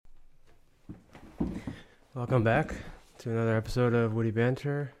Welcome back to another episode of Woody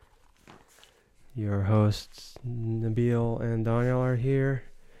Banter. Your hosts Nabil and Daniel are here.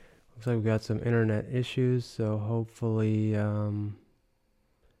 Looks like we got some internet issues, so hopefully it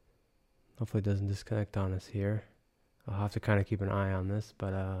doesn't disconnect on us here. I'll have to kind of keep an eye on this,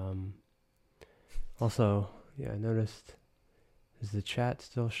 but also, I noticed, is the chat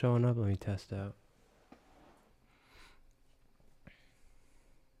still showing up? Let me test out.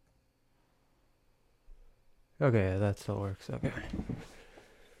 Okay, that still works. Okay.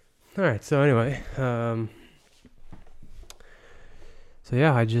 All right. So anyway,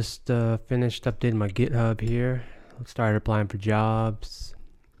 I just finished updating my GitHub here. Started applying for jobs.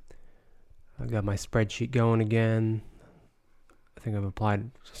 I got my spreadsheet going again. I think I've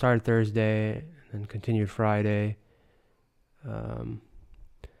started Thursday and then continued Friday. I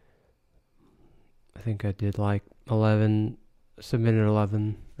think I did submitted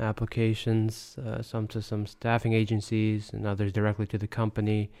 11 applications, some to some staffing agencies and others directly to the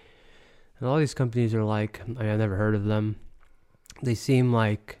company. And all these companies are I've never heard of them. They seem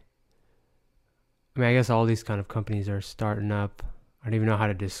I guess all these kind of companies are starting up. I don't even know how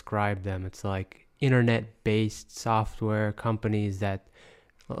to describe them. It's like internet-based software companies that,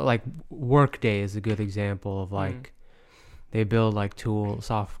 like Workday is a good example of they build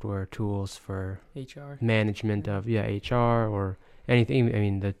software tools for HR management of HR or anything. I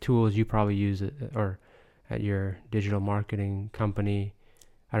mean, the tools you probably use or at your digital marketing company.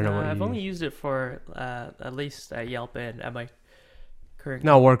 I don't know what I've only used it for at least at Yelp and at my current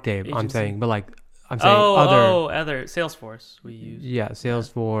Workday agency. I'm saying, but I'm saying other Salesforce we use. Yeah,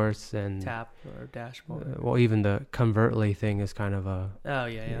 Salesforce and Tap or Dashboard. Even the Convertly thing is kind of a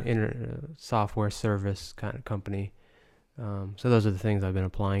software service kind of company. So those are the things I've been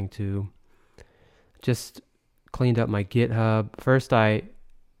applying to. Just cleaned up my GitHub. First, the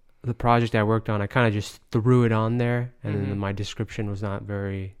project I worked on, I kind of just threw it on there, and then my description was not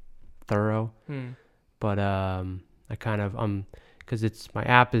very thorough. But I kind of because my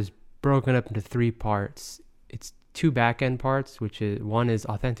app is broken up into 3 parts. It's 2 back-end parts, which is one is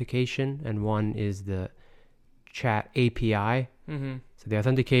authentication and one is the chat API. So the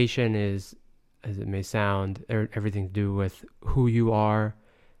authentication is, as it may sound, everything to do with who you are,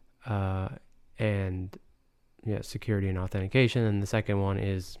 and security and authentication. And the second one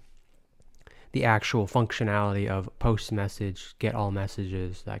is the actual functionality of post message, get all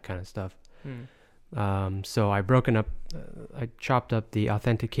messages, that kind of stuff. So I chopped up the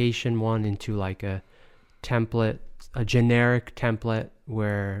authentication one into a template, a generic template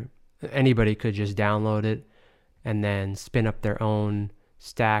where anybody could just download it and then spin up their own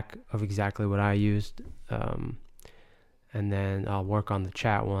stack of exactly what I used. And then I'll work on the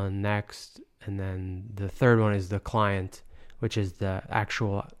chat one next. And then the third one is the client, which is the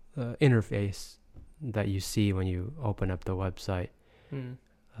actual interface that you see when you open up the website.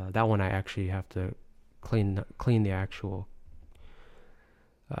 That one I actually have to clean the actual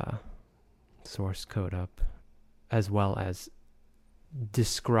source code up, as well as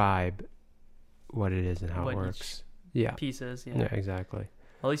describe what it is and how it works. Pieces. Yeah, exactly.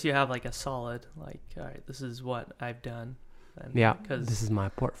 At least you have a solid, all right, this is what I've done. And this is my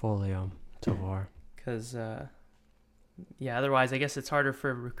portfolio so far. Because, otherwise I guess it's harder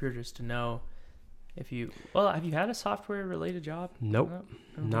for recruiters to know have you had a software related job? Nope.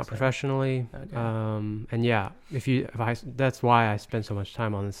 Not professionally. Okay. And that's why I spend so much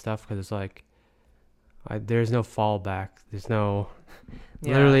time on this stuff, because it's there's no fallback. There's no,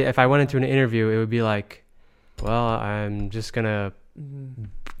 literally, if I went into an interview, it would be I'm just going to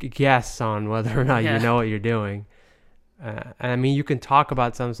guess on whether or not you know what you're doing. And I mean, you can talk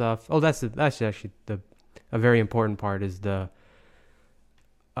about some stuff. Oh, that's actually a very important part is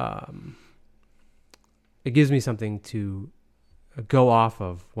it gives me something to go off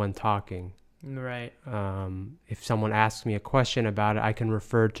of when talking. Right. If someone asks me a question about it, I can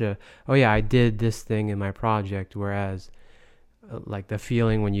refer to, I did this thing in my project. Whereas the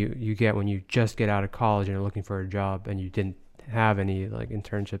feeling when you get when you just get out of college and you're looking for a job and you didn't have any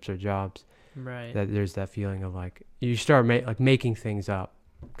internships or jobs, right? That there's that feeling of you start making things up,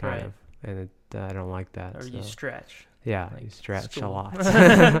 kind of, and I don't like that. Or you stretch. Yeah, you stretch a lot.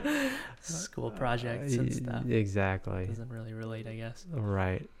 School projects and stuff. Exactly. Doesn't really relate, I guess.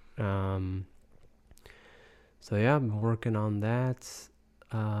 Right. I'm working on that.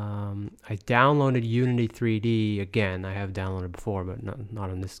 I downloaded Unity 3D again. I have downloaded before, but not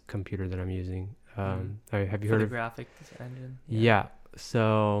on this computer that I'm using. Have you heard of the graphics engine? Yeah.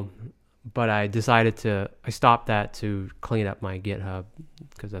 So, but I stopped that to clean up my GitHub,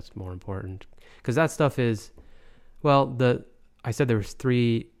 because that's more important. Because that stuff is, I said there was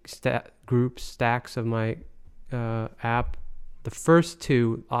three stacks of my app. The first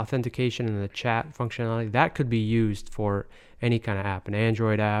two, authentication and the chat functionality, that could be used for any kind of app, an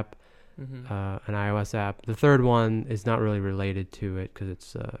Android app, an iOS app. The third one is not really related to it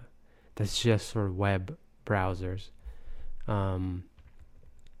because that's just for web browsers. Where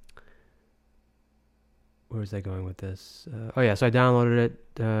was I going with this? So I downloaded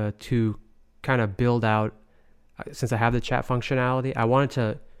it to kind of build out, since I have the chat functionality, I wanted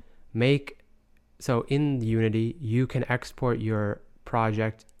to make, so in Unity, you can export your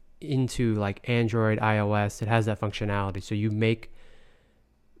project into like Android, iOS. It has that functionality. So you make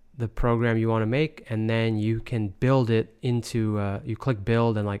the program you want to make, and then you can build it into, you click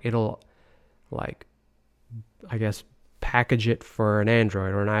build, and like it'll like, I guess, package it for an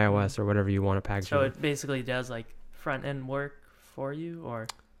Android or an iOS or whatever you want to package. So it basically does like front end work for you, or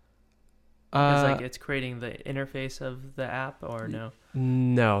it's like it's creating the interface of the app, or no?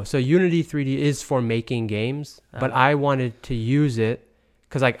 No. So Unity 3D is for making games, but I wanted to use it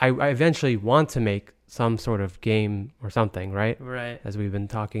because like I eventually want to make some sort of game or something, right? Right. As we've been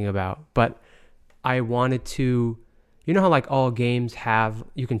talking about. But I wanted to, you know how like all games have,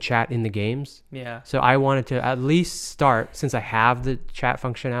 you can chat in the games? Yeah. So I wanted to at least start, since I have the chat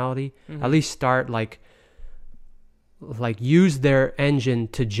functionality, at least start like use their engine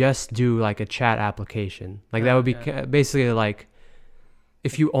to just do like a chat application. Like that would be basically like,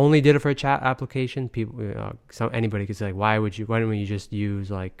 if you only did it for a chat application, people, anybody could say like, why don't you just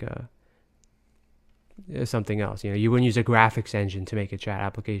use like something else? You wouldn't use a graphics engine to make a chat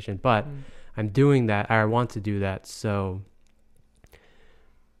application, but I'm doing that. I want to do that. So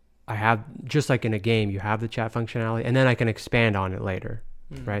I have, just like in a game, you have the chat functionality, and then I can expand on it later,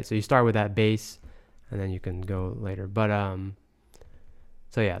 right? So you start with that base, and then you can go later. But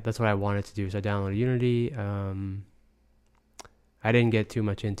so yeah, that's what I wanted to do. So I downloaded Unity. I didn't get too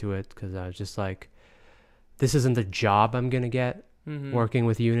much into it because I was just like, this isn't the job I'm gonna get working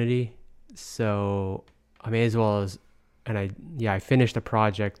with Unity. So I may as well I finished a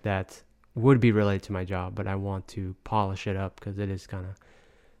project that would be related to my job, but I want to polish it up because it is kind of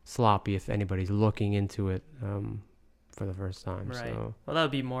sloppy if anybody's looking into it for the first time. Right. So, well, that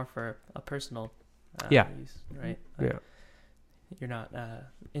would be more for a personal use, right? Yeah. You're not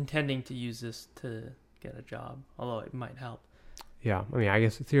intending to use this to get a job, although it might help. Yeah. I mean, I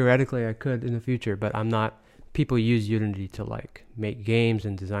guess theoretically I could in the future, but I'm not. People use Unity to like make games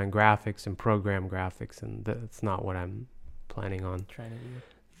and design graphics and program graphics, and that's not what I'm planning on trying to do.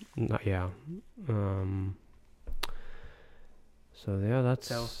 So yeah, that's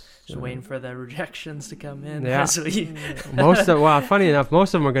just waiting for the rejections to come in. Yeah. Funny enough,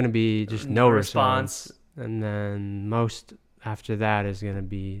 most of them are going to be just no response, and then most after that is going to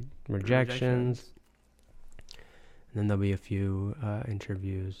be rejections, and then there'll be a few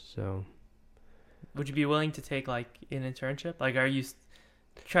interviews. So, would you be willing to take like an internship? Like, are you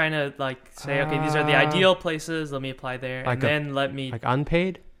trying to like say, okay, these are the ideal places, let me apply there, like, and then let me like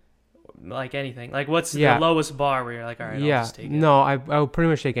unpaid, like anything, like what's the lowest bar where you're like, all right, I'll just take it? No, I will pretty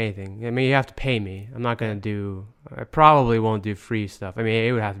much take anything. I mean, you have to pay me. I'm not gonna I probably won't do free stuff. I mean,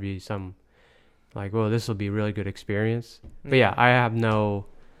 it would have to be some like, well, this will be a really good experience. But yeah, I'm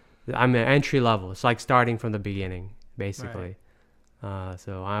an entry level. It's like starting from the beginning, basically. Right.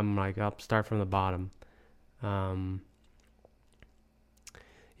 So I'm like, I'll start from the bottom.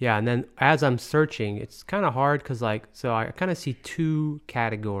 Yeah, and then as I'm searching, it's kind of hard because I kind of see two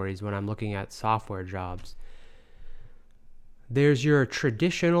categories when I'm looking at software jobs. There's your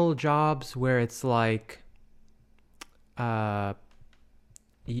traditional jobs where it's like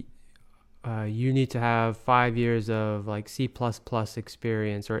you need to have 5 years of like C++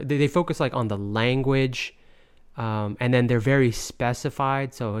 experience, or they focus like on the language, and then they're very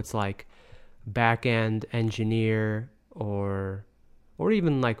specified. So it's like back-end engineer or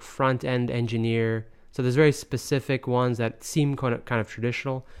even like front-end engineer. So there's very specific ones that seem kind of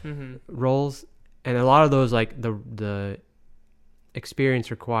traditional roles, and a lot of those, like the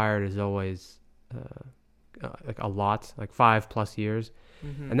experience required is always like a lot, like 5+ years.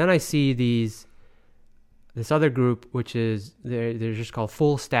 And then I see this other group, which is they're just called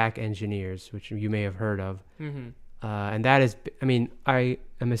full stack engineers, which you may have heard of. And that is, I mean, I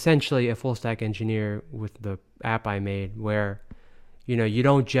am essentially a full stack engineer with the app I made, where you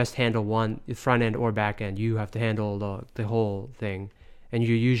don't just handle one front end or back end. You have to handle the whole thing, and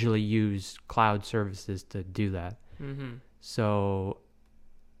you usually use cloud services to do that. So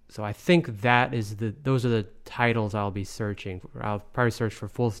I think those are the titles I'll be searching for. I'll probably search for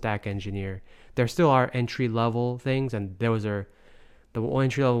full stack engineer. There still are entry level things, and those are the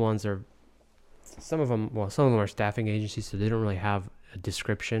entry level ones are some of them are staffing agencies, so they don't really have a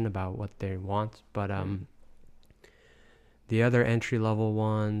description about what they want. But the other entry level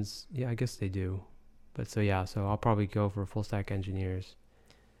ones, yeah, I guess they do. But so I'll probably go for full stack engineers.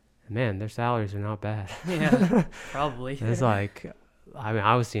 And man, their salaries are not bad. Yeah, probably. It's like, I mean,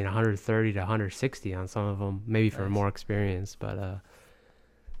 I was seeing 130 to 160 on some of them, maybe for more experience. But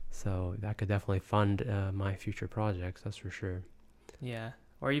so that could definitely fund my future projects. That's for sure. Yeah,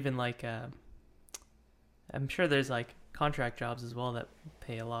 or even like I'm sure there's like contract jobs as well that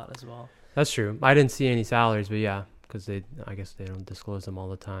pay a lot as well. That's true. I didn't see any salaries, but yeah, because I guess they don't disclose them all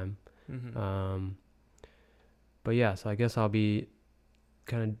the time. Mm-hmm. But yeah, so I guess I'll be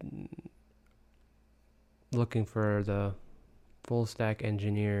kind of looking for the full stack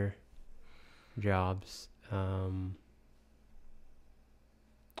engineer jobs. And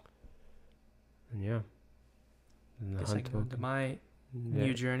yeah. And guess I can go into my Yeah.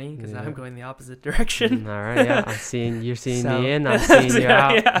 new journey because Yeah. I'm going the opposite direction. All right, yeah. You're seeing So- me in, I'm seeing you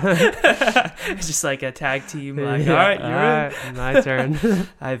out. Yeah. It's just like a tag team. Like, all right, you're in. My turn.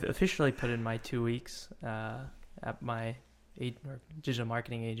 I've officially put in my 2 weeks at my digital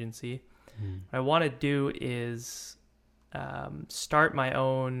marketing agency. What I want to do is start my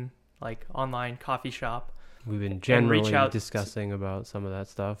own like online coffee shop. We've been reach generally out discussing about some of that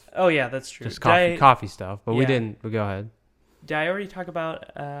stuff. Oh yeah, that's true. Just coffee stuff, but we Yeah. didn't. But go ahead. Did I already talk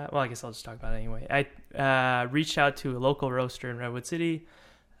about? Well, I guess I'll just talk about it anyway. I reached out to a local roaster in Redwood City,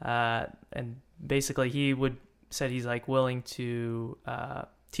 and basically said he's like willing to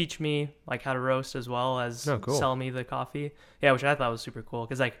teach me like how to roast as well as cool. sell me the coffee. Yeah, which I thought was super cool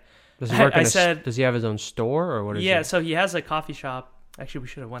because like Does he work I in said- does he have his own store or what is yeah, it? so he has a coffee shop. Actually, we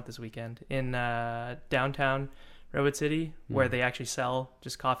should have went this weekend in downtown Redwood City where they actually sell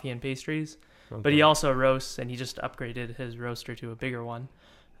just coffee and pastries. Okay. But he also roasts, and he just upgraded his roaster to a bigger one.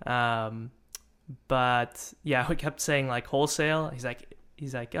 But yeah, we kept saying like wholesale. He's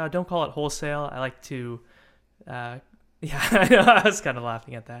like, oh, don't call it wholesale. I like to, yeah, I know. I was kind of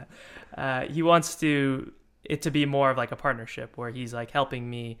laughing at that. He wants it to be more of like a partnership where he's like helping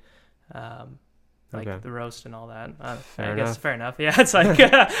me, like Okay. the roast and all that. Fair I guess enough. fair enough. Yeah, it's like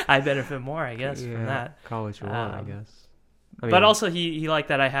I benefit more, I guess, from that. Call what you want, I guess. I But also he liked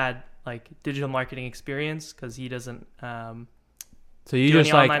that I had like digital marketing experience because he doesn't. so you do just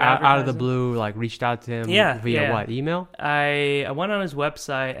any like online out of the advertising? blue, like reached out to him Yeah, via yeah. what, email? I went on his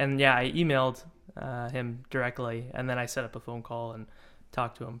website and yeah, I emailed him directly, and then I set up a phone call and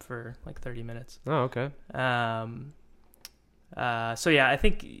talked to him for like 30 minutes. Oh, okay. So yeah, I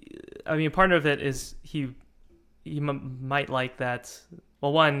think, I mean, part of it is he might like that.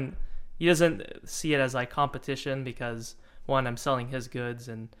 Well, one, he doesn't see it as like competition because one, I'm selling his goods,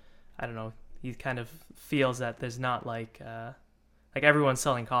 and I don't know, he kind of feels that there's not like everyone's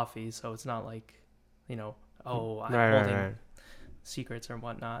selling coffee, so it's not like, you know, oh, I'm holding Right. secrets or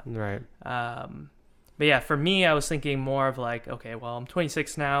whatnot. Right. But yeah, for me, I was thinking more of like, okay, well, I'm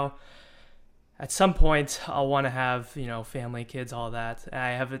 26 now. At some point, I'll want to have, you know, family, kids, all that. And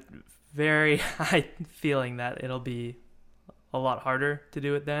I have a very high feeling that it'll be a lot harder to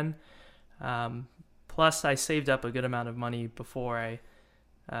do it then. Plus, I saved up a good amount of money before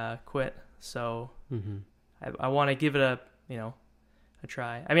I quit. So I want to give it a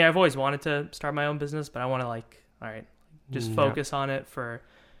try. I mean, I've always wanted to start my own business, but I want to like, all right, just focus on it for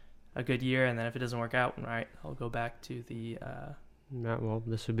a good year. And then if it doesn't work out, all right, I'll go back to the... Yeah, well,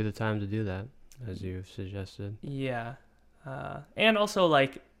 this would be the time to do that, as you've suggested. Yeah. And also,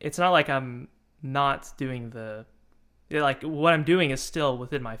 like, it's not like I'm not doing like, what I'm doing is still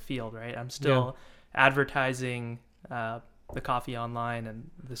within my field, right? I'm still advertising the coffee online, and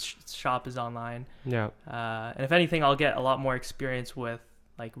the shop is online. Yeah. And if anything, I'll get a lot more experience with,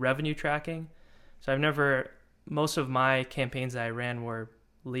 like, revenue tracking. So most of my campaigns that I ran were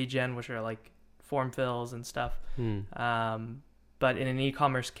lead gen, which are, like, form fills and stuff. But in an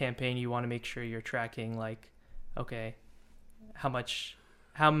e-commerce campaign, you want to make sure you're tracking, like, okay, how much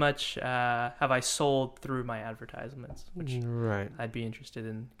have I sold through my advertisements, which Right. I'd be interested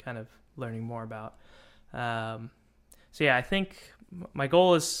in kind of learning more about. So yeah, I think my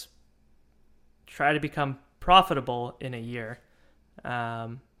goal is try to become profitable in a year.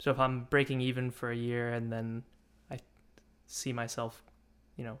 So if I'm breaking even for a year and then I see myself,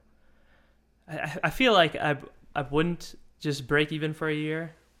 you know, I feel like I wouldn't just break even for a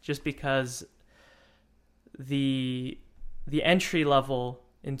year, just because the entry level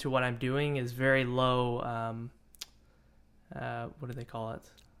into what I'm doing is very low. What do they call it?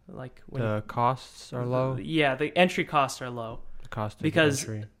 Like when The costs are low. Yeah, the entry costs are low The cost of because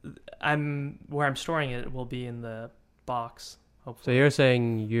entry. where I'm storing it will be in the box, hopefully. So you're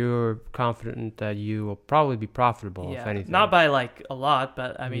saying you're confident that you will probably be profitable, if anything. Not by like a lot,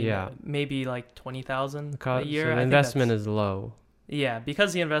 but I mean, Yeah. maybe like 20,000 a year. So the I think investment is low. Yeah,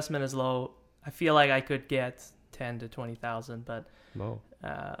 because the investment is low, I feel like I could get 10 to 20,000, but Whoa.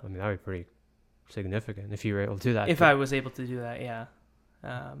 uh, I mean, that would be pretty significant if you were able to do that. if I was able to do that, yeah.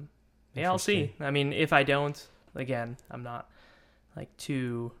 Yeah, I'll see. I mean, if I don't, again, I'm not like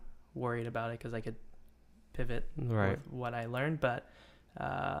too worried about it because I could pivot Right. with what I learned. But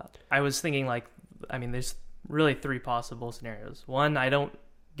I was thinking like, I mean, there's really 3 possible scenarios. One, I don't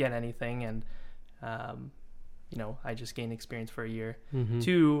get anything and, I just gain experience for a year. Mm-hmm.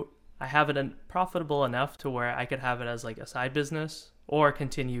 2, I have it profitable enough to where I could have it as like a side business or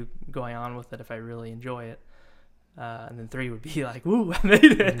continue going on with it if I really enjoy it. And then 3 would be like, "Ooh, I made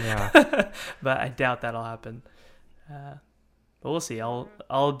it!" Yeah. But I doubt that'll happen. But we'll see. I'll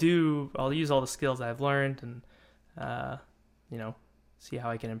use all the skills I've learned and see how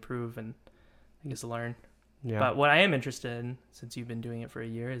I can improve and I guess learn. Yeah. But what I am interested in, since you've been doing it for a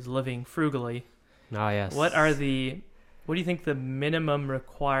year, is living frugally. Oh, yes. What do you think the minimum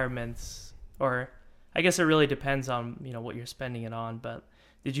requirements, or I guess it really depends on, what you're spending it on, but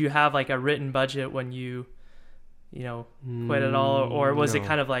did you have like a written budget when you quit it all, or was it No.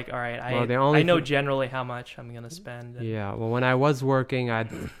 kind of like, all right, Well, I know generally how much I'm going to spend? Yeah. Well, when I was working,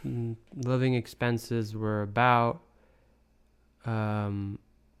 living expenses were about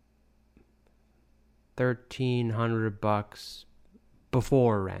 $1,300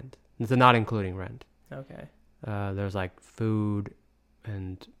 before rent. So not including rent. Okay. There's like food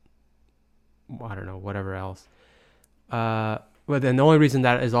and I don't know, whatever else. But then the only reason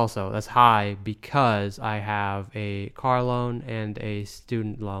that's high because I have a car loan and a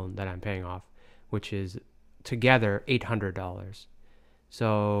student loan that I'm paying off, which is together $800. So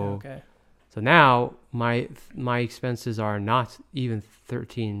Okay. so now my expenses are not even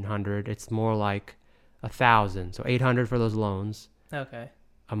 $1,300. It's more like $1,000. So $800 for those loans Okay.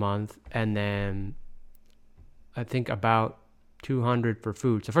 a month, and then I think about $200 for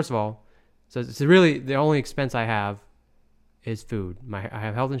food. So first of all, so it's really the only expense I have is food. I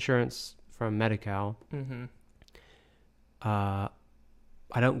have health insurance from Medi-Cal. Mm-hmm. I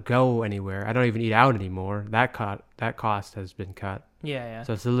don't go anywhere. I don't even eat out anymore. That cost has been cut. Yeah.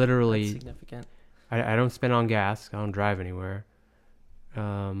 So it's That's literally significant. I don't spend on gas. I don't drive anywhere.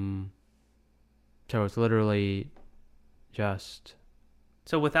 So it's literally just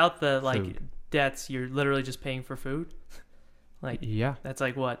So without the food. debts, you're literally just paying for food. Yeah. That's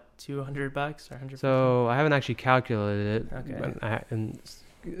like what, $200 or $100? So I haven't actually calculated it, Okay. but and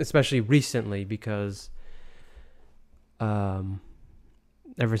especially recently because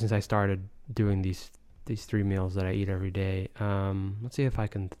ever since I started doing these 3 meals that I eat every day, let's see if I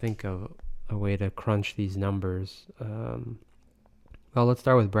can think of a way to crunch these numbers. Well, let's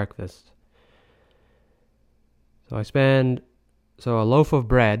start with breakfast. So a loaf of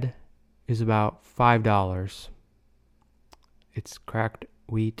bread is about $5. It's cracked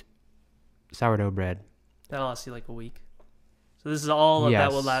wheat sourdough bread. That'll last you like a week. So this is all of that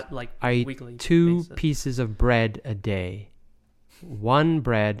Yes. will last like I eat weekly. 2 basis. pieces of bread a day. One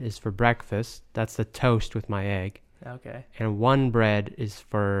bread is for breakfast. That's the toast with my egg. Okay. And one bread is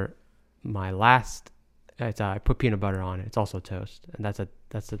for my last. I put peanut butter on it. It's also toast, and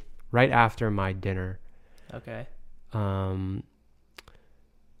that's right after my dinner. Okay.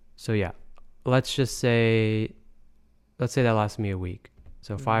 So yeah, let's say that lasts me a week.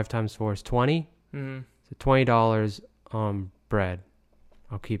 So 5 times 4 is 20. Mm-hmm. So $20 on bread.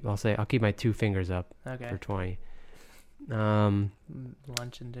 I'll keep my 2 fingers up Okay. for 20.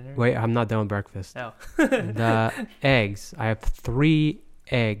 Lunch and dinner. Wait, I'm not done with breakfast. Oh. The eggs. I have 3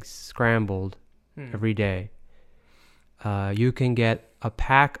 eggs scrambled Hmm. every day. You can get a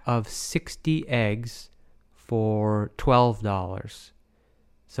pack of 60 eggs for $12.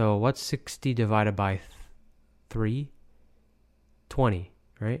 So what's 60 divided by 3? 20,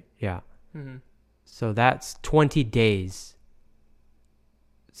 right? Yeah. Mm-hmm. So that's 20 days.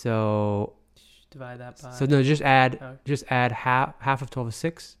 So Divide that by. no, just add Oh. half of 12 is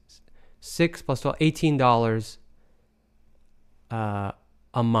 6. 6 plus 12, $18 a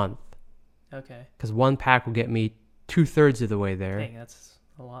month. Okay. Because one pack will get me 2/3 of the way there. Dang, that's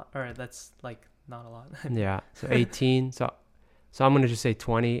a lot. Or that's like not a lot. Yeah. So 18. so I'm gonna just say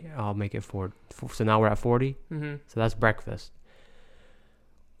 20. I'll make it 4. So now we're at 40. Mm-hmm. So that's breakfast.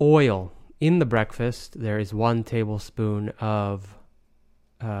 Oil. In the breakfast, there is 1 tablespoon of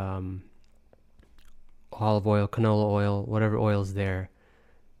olive oil, canola oil, whatever oil is there.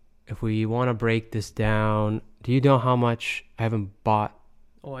 If we want to break this down, do you know how much? I haven't bought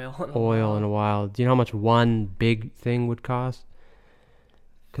Oil. oil in a while. Do you know how much one big thing would cost?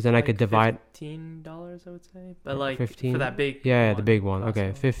 Because then I could divide $15, I would say, but like 15 for that big. Yeah, the big one. Costco.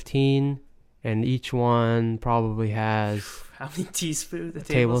 Okay, 15, and each one probably has How many teaspoons?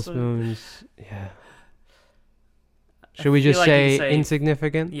 tablespoons. Yeah. I Should we feel just like you say, can say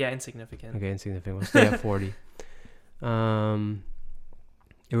insignificant? Yeah, insignificant. Okay, insignificant. We'll stay at 40.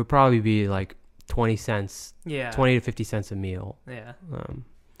 It would probably be like 20 cents, Yeah. 20 to 50 cents a meal. Yeah.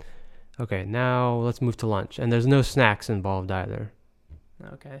 Okay, now let's move to lunch. And there's no snacks involved either,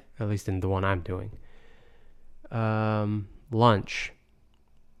 Okay. at least in the one I'm doing. Lunch.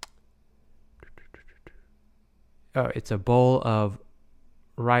 Oh, it's a bowl of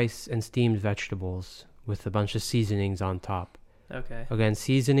rice and steamed vegetables with a bunch of seasonings on top. Okay. Again,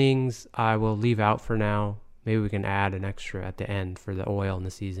 seasonings I will leave out for now. Maybe we can add an extra at the end for the oil and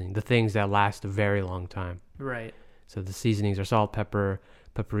the seasoning. The things that last a very long time. Right. So the seasonings are salt, pepper,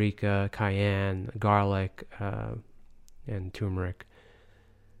 paprika, cayenne, garlic, and turmeric.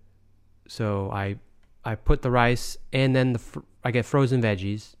 So I put the rice, and then I get frozen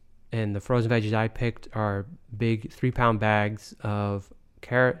veggies. And the frozen veggies I picked are big 3-pound bags of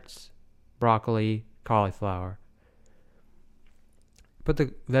carrots, broccoli, cauliflower. Put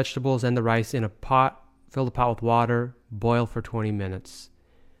the vegetables and the rice in a pot, fill the pot with water, boil for 20 minutes.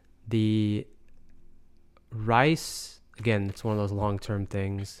 The rice, again, it's one of those long-term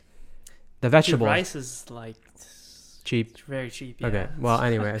things. The vegetables. Dude, rice is like cheap. It's very cheap. Yeah. Okay, well,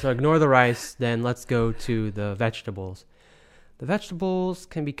 anyway, so ignore the rice, then let's go to the vegetables. The vegetables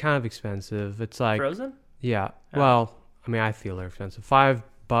can be kind of expensive. It's like frozen? Yeah. Oh. Well, I mean, I feel they're expensive. $5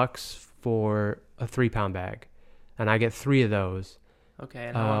 for a 3-pound bag, and I get 3 of those. Okay.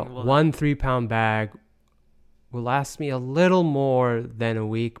 And how long will one 3-pound bag will last me a little more than a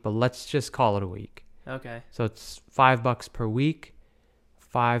week, but let's just call it a week. Okay. So it's $5 per week.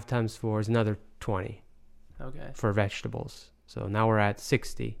 5 times 4 is another 20. Okay. For vegetables. So now we're at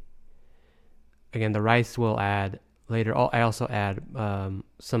 60. Again, the rice will add later. I also add a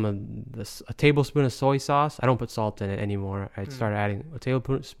tablespoon of soy sauce. I don't put salt in it anymore. I started adding a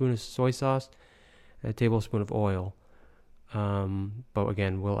tablespoon of soy sauce and a tablespoon of oil. But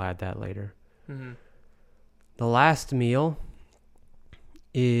again, we'll add that later. Mm-hmm. The last meal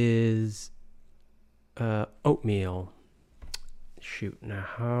is oatmeal. Shoot, now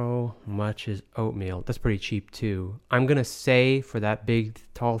how much is oatmeal? That's pretty cheap too. I'm going to say for that big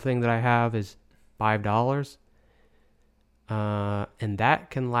tall thing that I have is $5. And that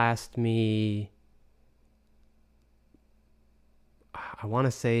can last me, I want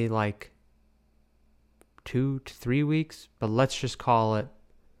to say like 2 to 3 weeks, but let's just call it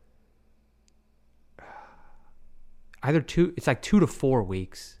it's like 2 to 4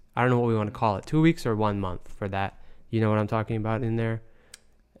 weeks. I don't know what we want to call it. 2 weeks or 1 month for that. You know what I'm talking about in there?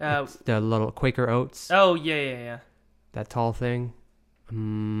 It's the little Quaker Oats. Oh, yeah. That tall thing.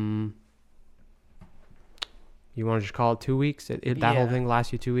 You want to just call it 2 weeks? That whole thing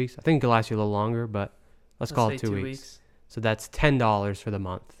lasts you 2 weeks? I think it could last you a little longer, but let's call it 2 weeks. So that's $10 for the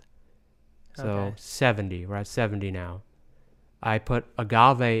month. So Okay. 70. We're at 70 now. I put a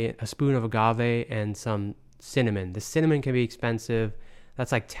spoon of agave, and some cinnamon. The cinnamon can be expensive.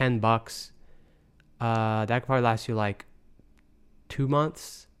 That's like $10. That could probably last you like 2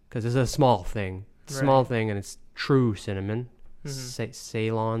 months because it's a small thing. It's a small thing, and it's true cinnamon,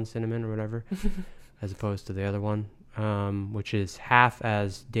 Ceylon cinnamon or whatever, as opposed to the other one, which is half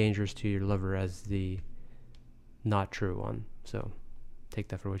as dangerous to your liver as the not true one. So take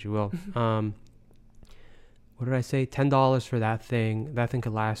that for what you will. What did I say? $10 for that thing. That thing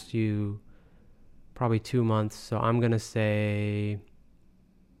could last you probably 2 months. So I'm going to say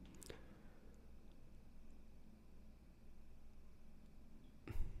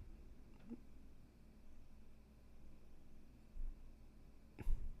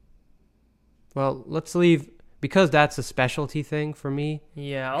well, let's leave, because that's a specialty thing for me.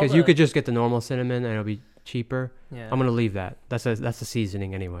 Yeah. Because you could just get the normal cinnamon and it'll be cheaper. Yeah. I'm gonna leave that. That's a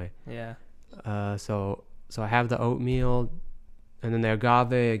seasoning anyway. Yeah. So I have the oatmeal, and then the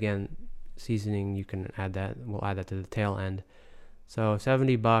agave, again, seasoning. You can add that. We'll add that to the tail end. So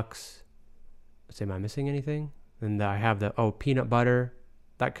 $70. Let's say, am I missing anything? And I have the peanut butter.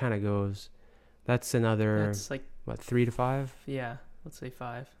 That kind of goes. That's another. That's like what, 3 to 5? Yeah. Let's say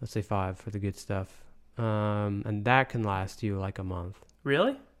 5. Let's say 5 for the good stuff. And that can last you like a month.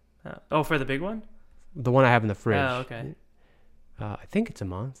 Really? Oh, for the big one? The one I have in the fridge. Oh, okay. I think it's a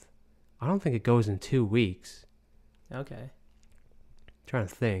month. I don't think it goes in 2 weeks. Okay. Trying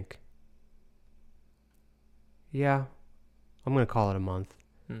to think. Yeah, I'm gonna call it a month.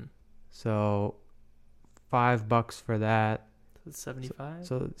 So $5 for that. $75.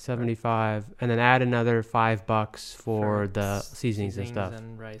 So 75, and then add another $5 for the seasonings and stuff.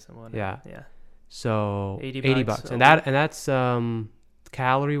 And rice and whatnot. Yeah. Yeah. So 80 $80, bucks. and that's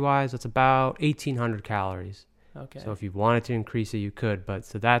calorie wise, that's about 1,800 calories. Okay. So if you wanted to increase it, you could. But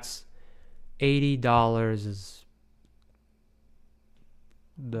so that's $80 is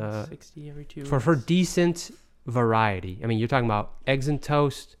the 60 every 2 for weeks. decent variety. I mean, you're talking about eggs and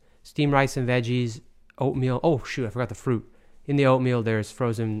toast, steamed rice and veggies, oatmeal. Oh shoot, I forgot the fruit. In the oatmeal, there's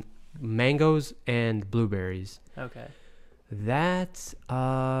frozen mangoes and blueberries. Okay. That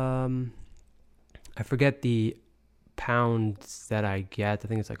I forget the pounds that I get. I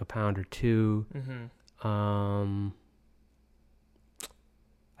think it's like a pound or two. Mm-hmm.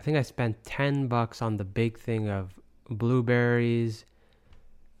 I think I spent $10 on the big thing of blueberries.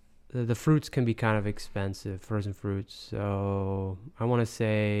 The fruits can be kind of expensive, frozen fruits. So I want to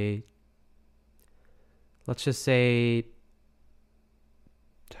say, let's just say,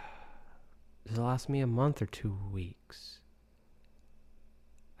 does it last me a month or 2 weeks?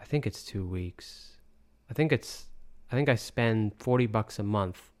 I think it's 2 weeks. I think I spend $40 a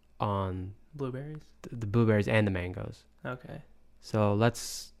month on Blueberries. the blueberries and the mangoes. Okay. So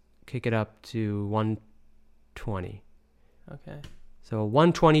let's kick it up to 120. Okay. So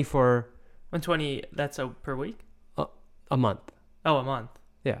 120 for 120. That's per week. a month. Oh, a month.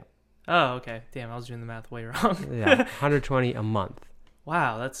 Yeah. Oh, okay. Damn, I was doing the math way wrong. Yeah, 120 a month.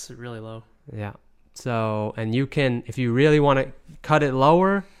 Wow, that's really low. Yeah. So, and you can, if you really want to cut it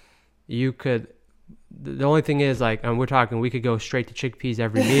lower, you could. The only thing is, like, and we're talking, we could go straight to chickpeas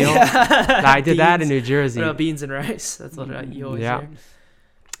every meal. I did that in New Jersey. What about beans and rice? That's what you always hear.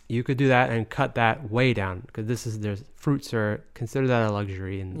 You could do that and cut that way down, because there's fruits are consider that a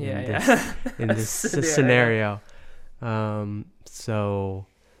luxury in this scenario. So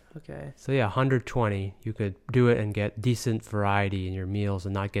okay. So yeah, 120. You could do it and get decent variety in your meals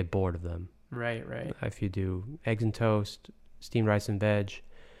and not get bored of them. Right. If you do eggs and toast, steamed rice and veg,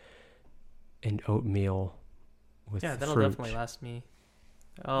 and oatmeal with that'll fruit. definitely last me.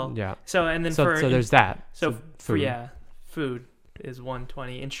 Oh Yeah. So and then so there's that. So food. Food is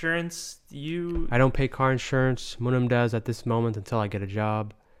 120. Insurance, I don't pay car insurance. Munam does at this moment until I get a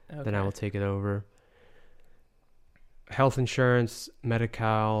job. Okay. Then I will take it over. Health insurance,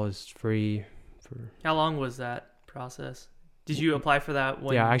 Medi-Cal is free. How long was that process? Did you apply for that?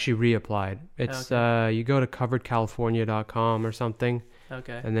 Yeah, I actually reapplied. It's you go to coveredcalifornia.com or something.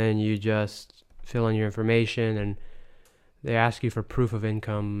 Okay. And then you just fill in your information, and they ask you for proof of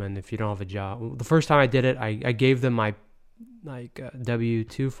income. And if you don't have a job, the first time I did it, I gave them my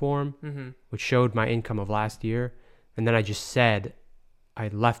W-2 form, which showed my income of last year, and then I just said I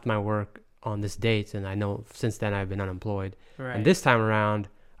left my work on this date, and I know since then I've been unemployed. Right. And this time around,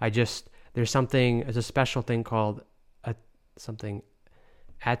 there's a special thing called something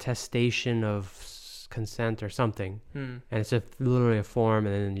attestation of consent or something, and it's literally a form,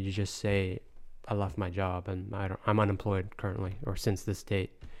 and then you just say I left my job and I'm unemployed currently or since this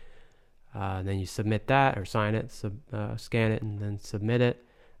date. Then you submit that or sign it, scan it, and then submit it,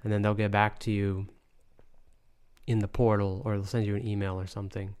 and then they'll get back to you in the portal, or they'll send you an email or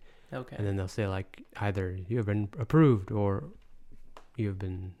something. Okay. And then they'll say, like, either you have been approved or you have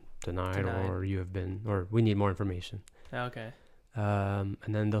been denied. Or we need more information. Okay. And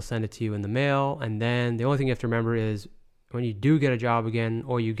then they'll send it to you in the mail. And then the only thing you have to remember is when you do get a job again,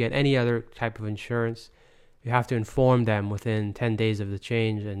 or you get any other type of insurance, you have to inform them within 10 days of the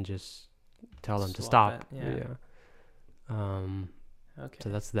change and just tell them to stop. Okay. So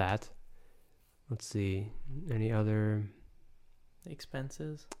that's that. Let's see. Any other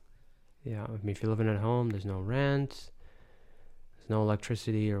expenses? Yeah, I mean, if you're living at home, there's no rent, there's no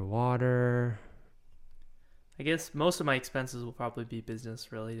electricity or water. I guess most of my expenses will probably be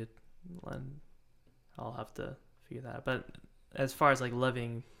business related, and I'll have to figure that out. But as far as like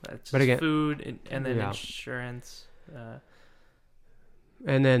living, it's just food and then insurance.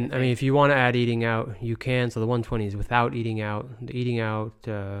 And then, I mean, if you want to add eating out, you can. So the 120 is without eating out. The eating out.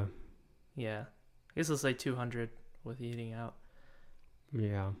 Yeah, I guess let's say 200 with eating out.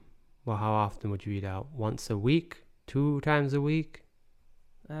 Yeah. Well, how often would you eat out? Once a week? 2 times a week?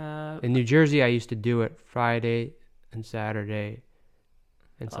 In New Jersey, I used to do it Friday and Saturday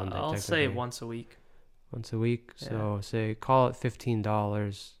and Sunday. I'll say once a week. Once a week. So say call it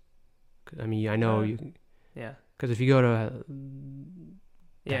 $15. I mean, I know you. Yeah. Because if you go to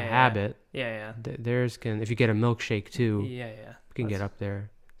Habit, if you get a milkshake too, you can get up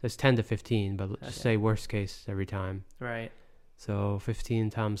there. It's 10 to 15, but let's just say worst case every time. Right. So 15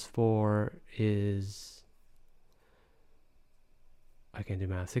 times 4 is I can't do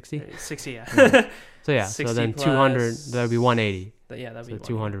math. 60. 60, yeah. So yeah, 60 so then 200. plus- That would be 180. Yeah, that'd So be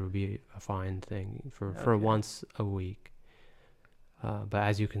 200 would be a fine thing for Okay. once a week. But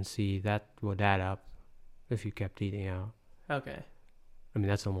as you can see, that would add up if you kept eating out. Okay. I mean,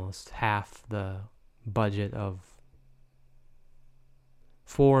 that's almost half the budget of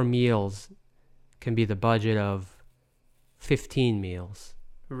 4 meals can be the budget of 15 meals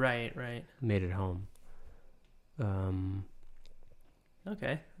Right. made at home.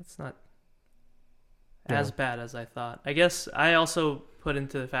 Okay, that's not Yeah. as bad as I thought. I guess I also put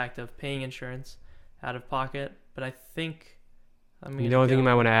into the fact of paying insurance out of pocket, but I think The only thing you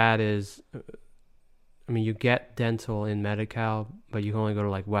might want to add is, I mean, you get dental in Medi-Cal, but you can only go to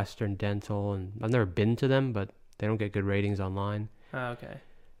like Western Dental, and I've never been to them, but they don't get good ratings online. Oh, okay. Maybe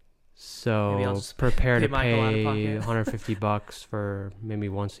So I'll just prepare pay to Michael out of pay pocket. $150 for maybe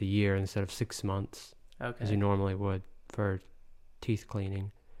once a year instead of 6 months, as you Okay. normally would for teeth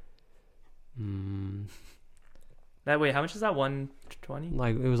cleaning. That way, how much is that? 120?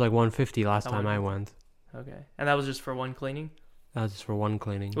 Like it was like 150 last Oh, time I 150. went. Okay. And that was just for one cleaning? That was just for one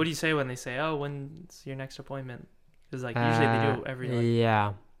cleaning. What do you say when they say, "Oh, when's your next appointment?" Because like usually they do every like.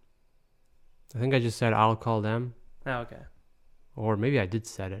 Yeah. I think I just said I'll call them, Oh, okay. or maybe I did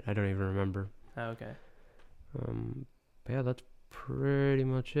set it. I don't even remember. Oh, okay. But yeah, that's pretty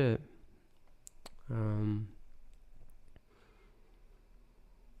much it.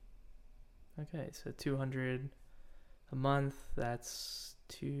 Okay, so 200 a month. That's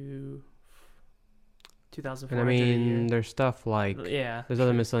 2,400 And I a year. mean, there's stuff like Yeah. there's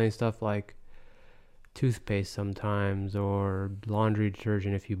other miscellaneous stuff like toothpaste sometimes, or laundry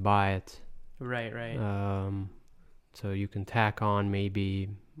detergent if you buy it. Right. So you can tack on maybe,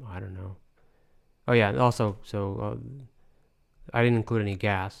 I don't know. Oh yeah, and also I didn't include any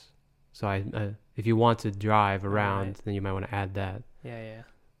gas. So if you want to drive around, Right. then you might want to add that. Yeah.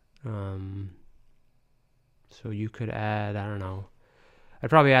 So you could add, I don't know. I'd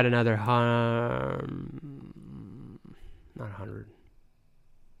probably add another not 100.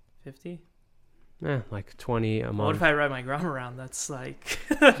 50? Like 20 a What month. if I ride my Grom around? That's like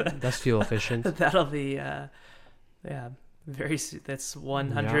That's fuel efficient. that'll be that's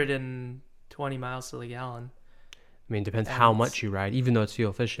 120 miles to the gallon. I mean, depends And how it's- much you ride, even though it's fuel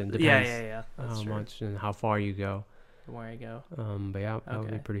efficient. Depends Yeah. That's how true. much and how far you go. From where I go. But yeah, that would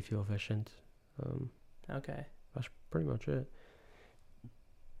be Okay. pretty fuel efficient. Okay. That's pretty much it.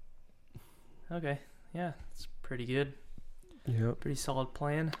 Okay. Yeah, it's pretty good. Yep. Pretty solid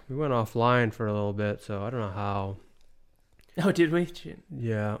plan. We went offline for a little bit, so I don't know how. Oh, did we?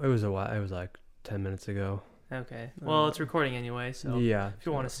 Yeah, it was a while. It was like 10 minutes ago. Okay. Well, it's recording anyway, so Yeah. if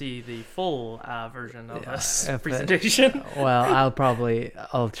you want to see the full version of Yeah, this if it- presentation. Well,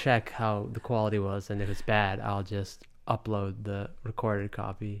 I'll check how the quality was, and if it's bad, I'll just upload the recorded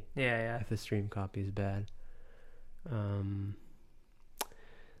copy Yeah. if the stream copy is bad.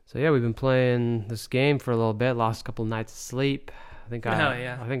 So yeah, we've been playing this game for a little bit. Lost a couple nights of sleep. I think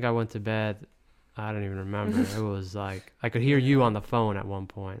I went to bed. I don't even remember. It was like I could hear you on the phone at one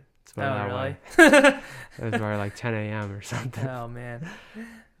point. It's Oh, that really? way. It was probably like 10 a.m. or something. Oh, man.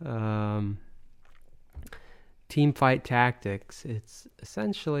 Team Fight Tactics. It's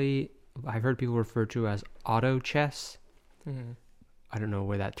essentially, I've heard people refer to as auto chess. Mhm. I don't know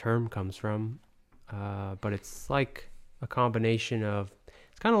where that term comes from, but it's like a combination of.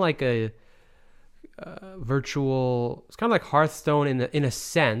 It's kind of like a virtual. It's kind of like Hearthstone in a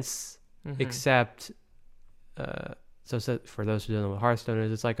sense, Mhm. except. So for those who don't know what Hearthstone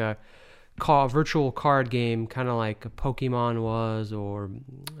is, it's like a virtual card game, kind of like a Pokemon was, or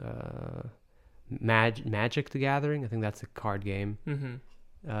Magic the Gathering. I think that's a card game. Mhm.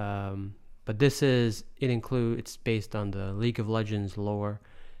 But it's based on the League of Legends lore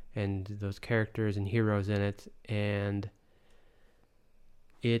and those characters and heroes in it, and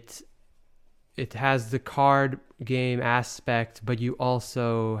it has the card game aspect, but you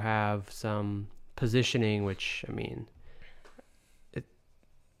also have some positioning, which, I mean,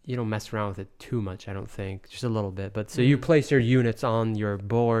 you don't mess around with it too much, I don't think, just a little bit. But so you place your units on your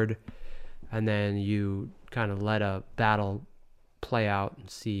board, and then you kind of let a battle play out and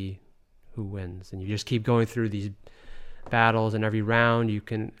see who wins, and you just keep going through these battles, and every round you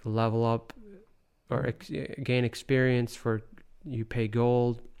can level up or gain experience. You pay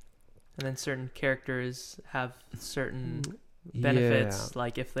gold, And then certain characters have certain benefits,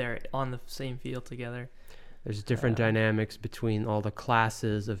 like if they're on the same field together. There's different dynamics between all the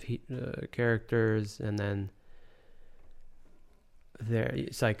classes of characters, and then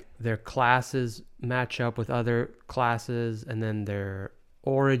it's like their classes match up with other classes, and then their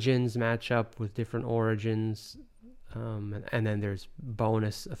origins match up with different origins. And then there's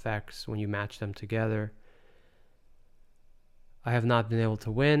bonus effects when you match them together. I have not been able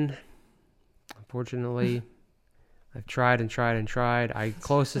to win, unfortunately. I've tried and tried and tried.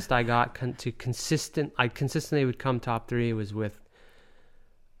 Closest I got to consistent. I consistently would come top 3 was with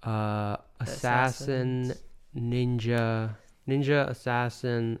Assassin, Ninja,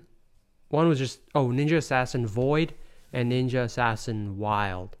 Assassin. One was just Ninja Assassin Void and Ninja Assassin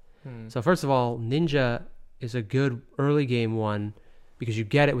Wild. So first of all, Ninja is a good early game one because you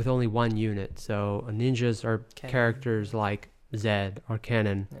get it with only one unit. So ninjas are characters like Zed or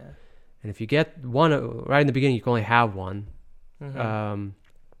Kennen. Yeah. And if you get one right in the beginning, you can only have one.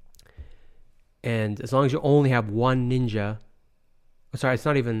 And as long as you only have one ninja, sorry, it's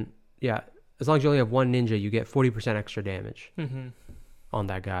not even, as long as you only have one ninja, you get 40% extra damage on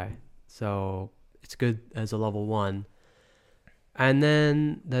that guy. So it's good as a level 1. And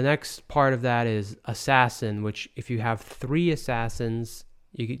then the next part of that is Assassin, which if you have 3 Assassins,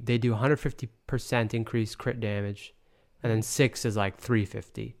 they do 150% increased crit damage. And then 6 is like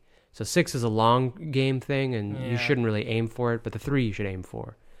 350. So 6 is a long game thing, and you shouldn't really aim for it, but the 3 you should aim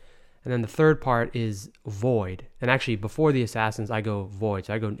for. And then the third part is Void. And actually, before the Assassins, I go Void.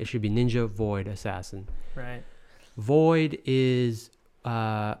 So it should be Ninja, Void, Assassin. Right. Void is,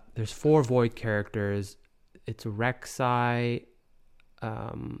 there's 4 Void characters. It's Rek'Sai,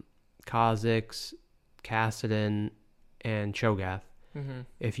 Kha'Zix, Kassadin, and Cho'Gath.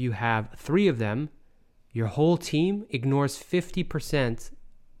 If you have 3 of them, your whole team ignores 50%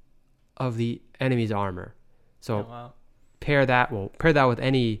 of the enemy's armor. So pair that with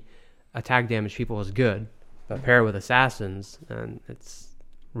any attack damage people is good, but pair it with Assassins and it's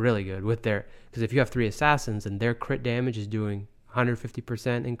really good with because if you have 3 Assassins and their crit damage is doing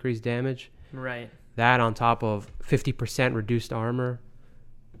 150% increased damage, right? That on top of 50% reduced armor,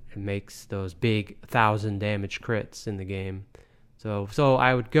 it makes those big 1,000 damage crits in the game. So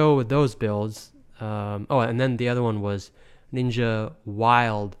I would go with those builds. And then the other one was Ninja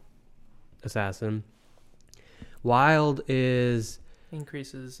Wild Assassin. Wild is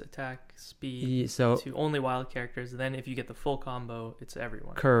increases attack speed to only wild characters. Then if you get the full combo, it's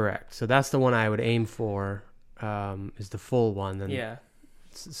everyone. Correct. So that's the one I would aim for. Is the full one. And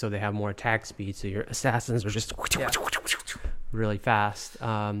so they have more attack speed. So your assassins are just really fast.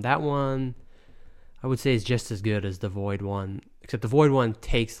 That one I would say is just as good as the Void one, except the Void one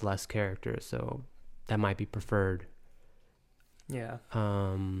takes less characters, so that might be preferred. Yeah.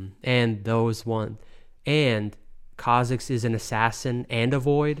 And those one, and Kha'Zix is an assassin and a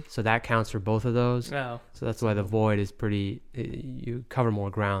Void, so that counts for both of those. Oh. So that's why the Void is you cover more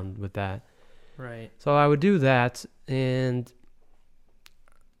ground with that. Right. So I would do that, and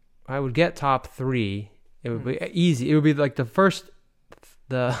I would get top 3. It would be easy. It would be like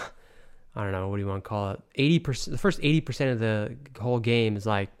I don't know, what do you want to call it? 80%. The first 80% of the whole game is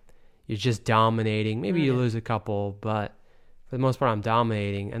like you're just dominating. Maybe you lose a couple, but for the most part, I'm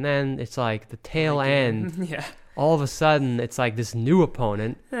dominating. And then it's like the tail end. Yeah. All of a sudden, it's like this new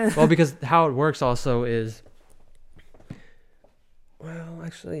opponent. Well, because how it works also is. Well,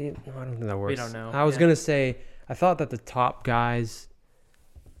 actually, no, I don't think that works. We don't know. I was gonna say I thought that the top guys,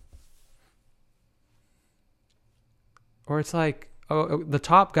 or it's like. Oh, the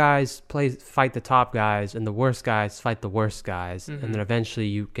top guys fight the top guys, and the worst guys fight the worst guys, and then eventually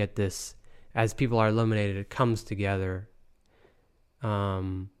you get this. As people are eliminated, it comes together.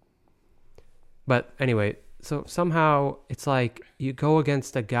 But anyway, so somehow it's like you go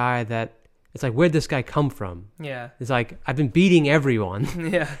against a guy that it's like, where'd this guy come from? Yeah, it's like I've been beating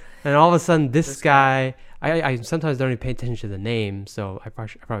everyone. Yeah, and all of a sudden this guy, I sometimes don't even pay attention to the name, so I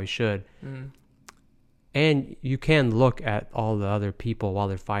probably should. And you can look at all the other people while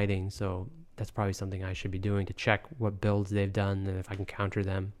they're fighting, so that's probably something I should be doing to check what builds they've done and if I can counter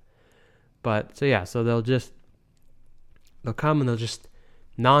them. But, so they'll come and they'll just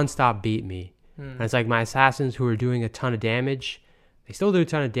non-stop beat me. And it's like my assassins who are doing a ton of damage, they still do a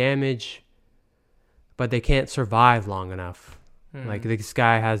ton of damage, but they can't survive long enough. Like this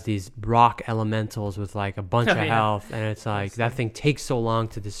guy has these rock elementals with like a bunch of health, and it's like that thing takes so long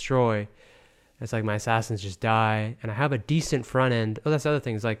to destroy. It's like my assassins just die, and I have a decent front end. Oh, that's the other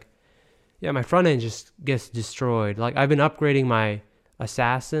thing. It's like, my front end just gets destroyed. Like I've been upgrading my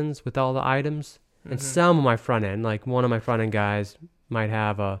assassins with all the items, and some of my front end, like one of my front end guys might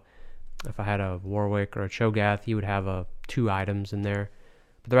have if I had a Warwick or a Cho'Gath, he would have 2 items in there,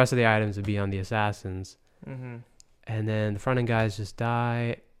 but the rest of the items would be on the assassins. And then the front end guys just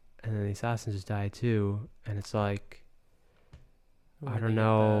die, and then the assassins just die too, and it's like. I don't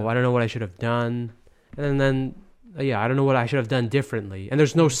know. I don't know what I should have done. And then I don't know what I should have done differently. And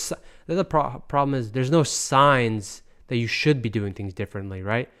there's no the other problem is there's no signs that you should be doing things differently,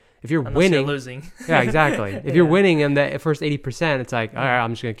 right? If you're Unless winning, you're losing. yeah, exactly. If you're winning in the first 80%, it's like, all right,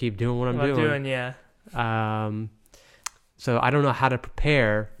 I'm just gonna keep doing what I'm doing. Yeah. So I don't know how to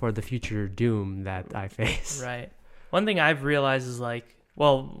prepare for the future doom that I face. Right. One thing I've realized is like,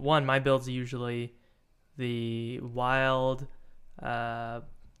 well, one, my build's usually the wild, what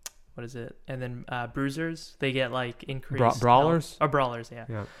is it? And then bruisers, they get like increased brawlers? Or brawlers,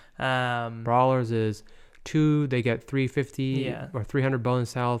 yeah. Brawlers is 2, they get 350 or 300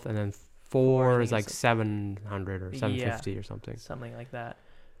 bonus health, and then 4 is like 700 or 750 or something. Something like that.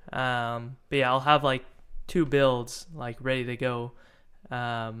 But yeah, I'll have like 2 builds like ready to go.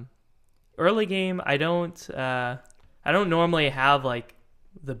 Early game, I don't normally have like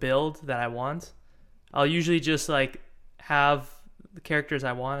the build that I want. I'll usually just like have the characters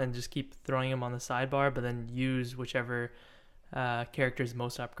I want and just keep throwing them on the sidebar, but then use whichever character is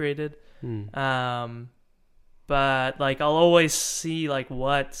most upgraded. But like I'll always see like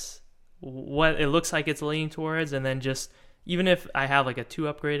what it looks like it's leaning towards, and then just even if I have like a 2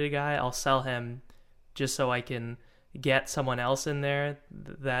 upgraded guy, I'll sell him just so I can get someone else in there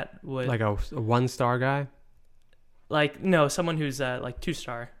that would like a 1-star guy. Like no, someone who's like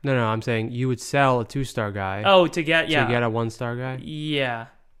 2-star. No, I'm saying you would sell a 2-star guy. Oh, to get a 1-star guy. Yeah.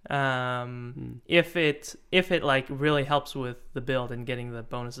 If it like really helps with the build and getting the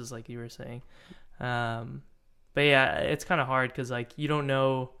bonuses, like you were saying. But yeah, it's kind of hard because like you don't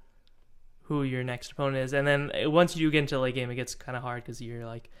know who your next opponent is, and then once you get into the late game, it gets kind of hard because you're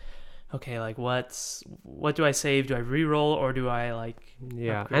like, okay, like what do I save? Do I reroll or do I like?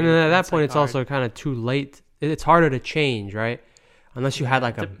 Yeah, and then at that point, it's also kind of too late. It's harder to change, right? Unless you had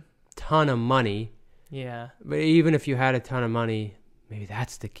like a ton of money. Yeah. But even if you had a ton of money, maybe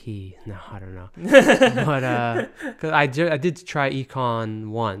that's the key. No, I don't know. But cause I did try Econ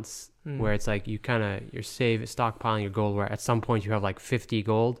once, where it's like you're stockpiling your gold, where at some point you have like 50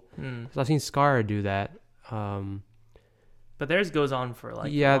 gold. So I've seen Scar do that. But theirs goes on for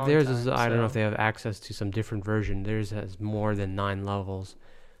like theirs is. I don't know if they have access to some different version. Theirs has more than 9 levels.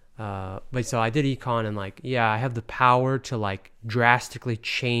 But so I did Econ, and like I have the power to like drastically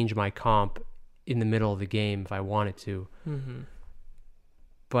change my comp in the middle of the game if I wanted to.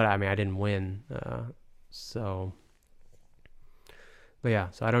 But I mean, I didn't win. So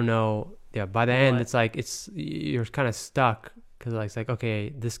I don't know. Yeah, by the end, it's like you're kind of stuck because it's like, okay,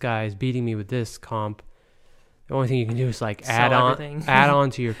 this guy is beating me with this comp. The only thing you can do is like add on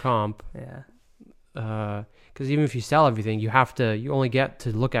to your comp. Yeah. Because even if you sell everything, you only get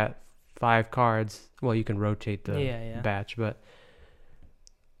to look at 5 cards. Well, you can rotate the batch, but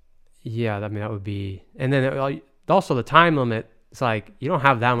I mean that would be. And then also the time limit. It's like you don't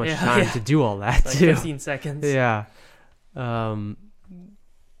have that much time to do all that. Like 15 seconds. Yeah.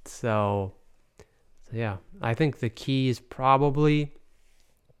 So yeah, I think the key is probably.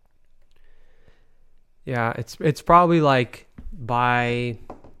 Yeah, it's probably like by.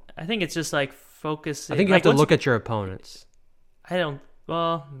 I think it's just like focusing. I think you have to look at your opponents.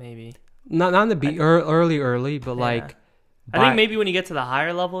 Well, maybe. Not in the early, but like. I think maybe when you get to the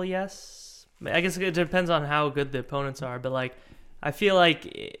higher level, yes. I guess it depends on how good the opponents are, but like, I feel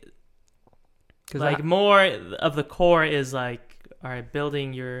like, more of the core is like, all right,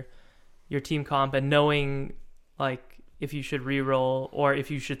 building your team comp and knowing like if you should reroll or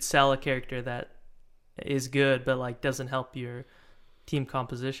if you should sell a character that is good but like doesn't help your team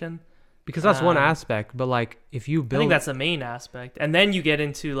composition. Because that's one aspect, but like if you build, I think that's the main aspect, and then you get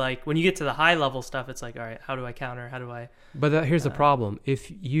into like when you get to the high level stuff, it's like, all right, how do I counter? How do I? But here's the problem: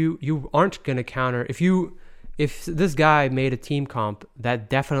 if you aren't gonna counter, if this guy made a team comp that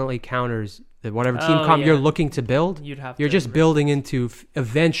definitely counters whatever team comp you're looking to build, you're just building into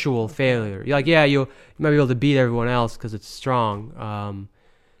eventual failure. You're like, you might be able to beat everyone else because it's strong.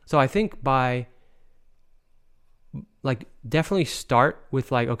 So I think by like definitely start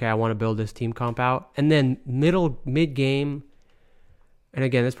with like, okay, I want to build this team comp out, and then mid game. And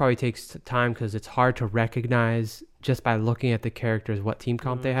again, this probably takes time because it's hard to recognize just by looking at the characters what team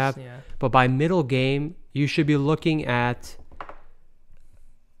comp they have. Yeah. But by middle game, you should be looking at.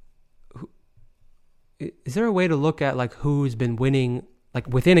 Is there a way to look at like who's been winning like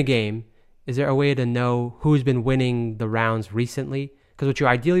within a game? Is there a way to know who's been winning the rounds recently? Because what you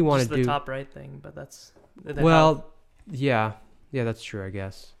ideally want to do. Just the top right thing, but that's. Yeah, that's true, I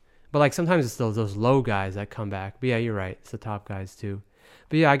guess. But like sometimes it's those low guys that come back. But yeah, you're right. It's the top guys too.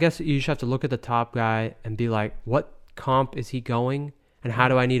 But yeah, I guess you just have to look at the top guy and be like, what comp is he going? And how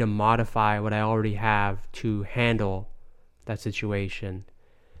do I need to modify what I already have to handle that situation?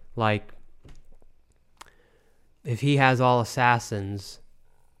 Like, if he has all assassins,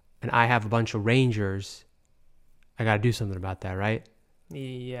 and I have a bunch of rangers, I got to do something about that, right?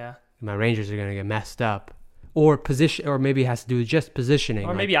 Yeah. My rangers are going to get messed up. Or position, or maybe it has to do with just positioning.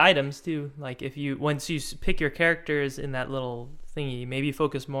 Or maybe items too. Like if you once you pick your characters in that little thingy, maybe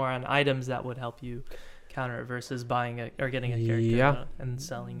focus more on items that would help you counter it versus buying or getting a character and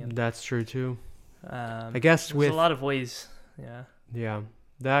selling it. That's true too. I guess there's with a lot of ways. Yeah. Yeah.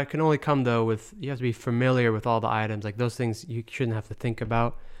 That can only come though with, you have to be familiar with all the items. Like those things you shouldn't have to think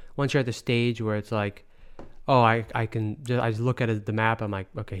about. Once you're at the stage where it's like, oh, I just look at the map. I'm like,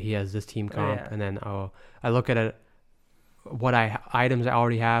 okay, he has this team comp, and then I look at it, what items I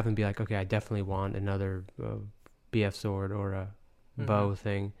already have, and be like, okay, I definitely want another BF sword or a bow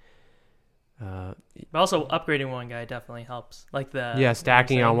thing. But also upgrading one guy definitely helps. Like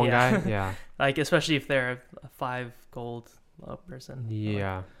stacking on one guy. Yeah. Like especially if they're a 5 gold person.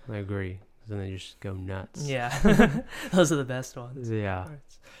 Yeah, I agree. Then they just go nuts. Yeah, those are the best ones. Yeah.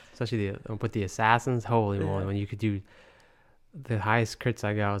 Especially with the assassins, holy moly! When you could do the highest crits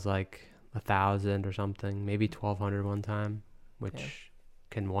I got was like 1,000 or something, maybe 1,200 one time, which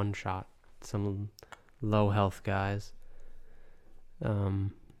can one shot some low health guys. But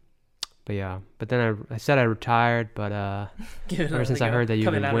then I said I retired, but ever since I heard that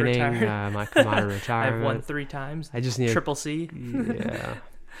you've been winning, I might come out of retirement. I've won 3 times. I just need triple C. Yeah.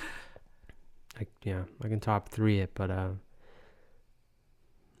 I can top 3 it, but I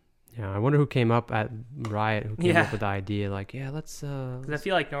wonder who came up at Riot, who came up with the idea, like, let's... Because I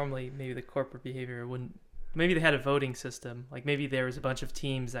feel like normally maybe the corporate behavior wouldn't... Maybe they had a voting system. Like, maybe there was a bunch of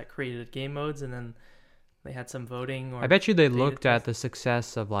teams that created game modes, and then they had some voting. Or I bet you they looked at the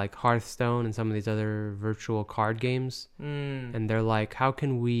success of, like, Hearthstone and some of these other virtual card games, and they're like, how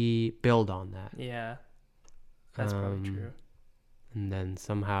can we build on that? Yeah, that's probably true. And then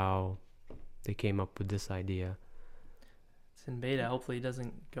somehow they came up with this idea. It's in beta. Hopefully it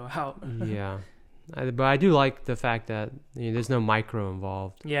doesn't go out. Yeah. But I do like the fact that there's no micro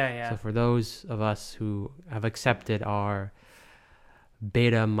involved. Yeah. So for those of us who have accepted our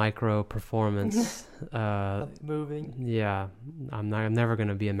beta micro performance, moving. Yeah, I'm never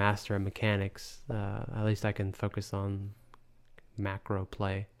gonna be a master of mechanics. At least I can focus on macro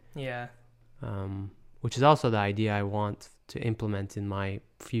play. Yeah. Which is also the idea I want to implement in my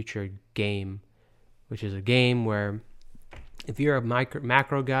future game, which is a game where if you're a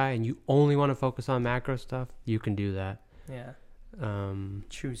macro guy and you only want to focus on macro stuff, you can do that. Yeah.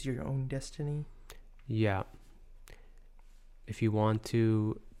 Choose your own destiny. Yeah. If you want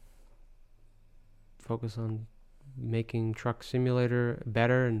to focus on making Truck Simulator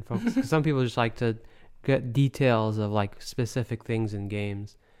better and focus, 'cause some people just like to get details of like specific things in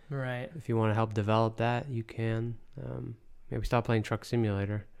games. Right. If you want to help develop that, you can. Maybe stop playing Truck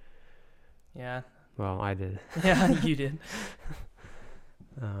Simulator. Yeah. Well, I did. Yeah, you did.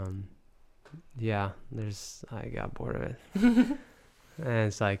 I got bored of it. And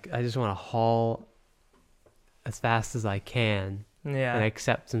it's like, I just want to haul as fast as I can. Yeah. And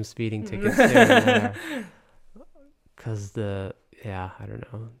accept some speeding tickets here and there. Because I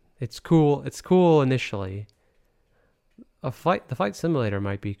don't know. It's cool. It's cool initially. The flight simulator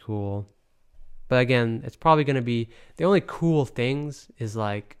might be cool. But again, it's probably going to be, the only cool things is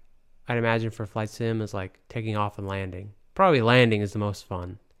like, I'd imagine for flight sim is like taking off and landing. Probably landing is the most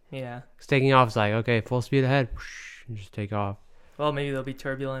fun. Yeah. Because taking off is like, okay, full speed ahead, and just take off. Well, maybe there'll be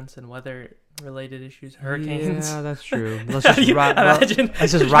turbulence and weather-related issues, hurricanes. Yeah, that's true. Let's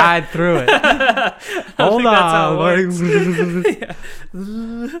just ride through it. Hold on.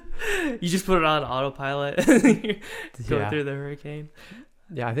 You just put it on autopilot. Go through the hurricane.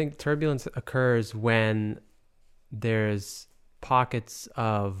 Yeah, I think turbulence occurs when there's pockets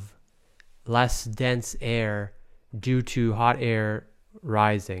of less dense air due to hot air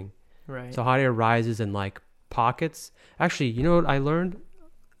rising. Right. So hot air rises in like pockets. Actually, you know what I learned?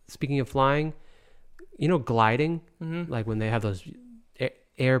 Speaking of flying, gliding, like when they have those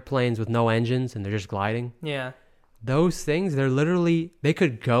airplanes with no engines and they're just gliding. Yeah. Those things, they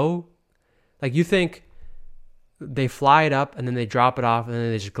could go, like you think they fly it up and then they drop it off and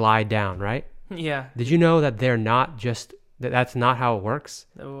then they just glide down, right? Yeah. Did you know that they're not just, that's not how it works?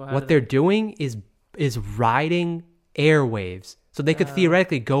 What they're doing is riding airwaves. So they could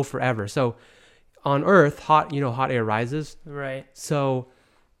theoretically go forever. So on Earth, hot air rises. Right. So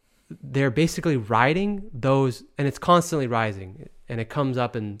they're basically riding those, and it's constantly rising, and it comes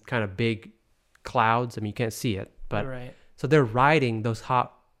up in kind of big clouds. I mean, you can't see it, but right. So they're riding those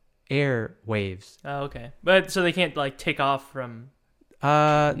hot air waves. Oh, okay. But so they can't like take off from.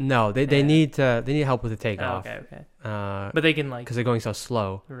 No, they need help with the takeoff. Oh, okay. But they can like because they're going so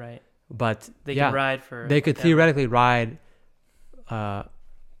slow. Right. But they can ride for. They could theoretically ride,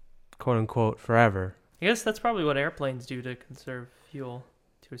 quote unquote forever. I guess that's probably what airplanes do to conserve fuel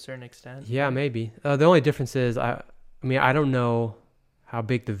to a certain extent. Yeah, maybe. The only difference is, I mean, I don't know how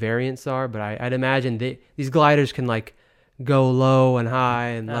big the variants are, but I'd imagine these gliders can like go low and high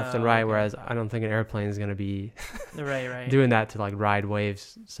and left and right, okay. whereas I don't think an airplane is going to be right. doing that to like ride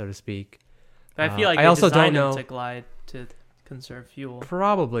waves, so to speak. But I feel like I they also don't designed them know. to glide to conserve fuel.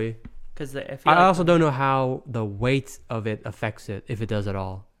 Probably. Because I also don't know how the weight of it affects it, if it does at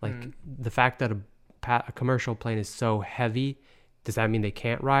all. Like the fact that a commercial plane is so heavy, does that mean they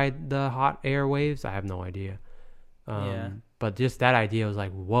can't ride the hot air waves? I have no idea. But just that idea was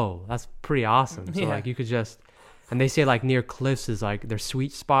like, whoa, that's pretty awesome. So like you could just, and they say like near cliffs is like their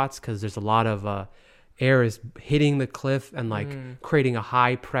sweet spots because there's a lot of air is hitting the cliff and like creating a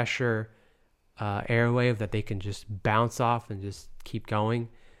high pressure airwave that they can just bounce off and just keep going.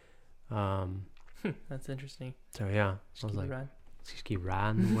 That's interesting. So yeah, Just keep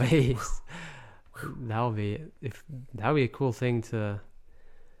riding the waves. that would be a cool thing to.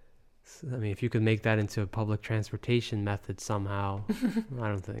 I mean, if you could make that into a public transportation method somehow, I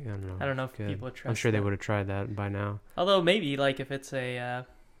don't know. I don't know if people would trust. I'm sure they would have tried that by now. Although maybe like if it's a,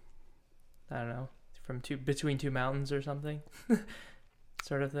 I don't know, between two mountains or something,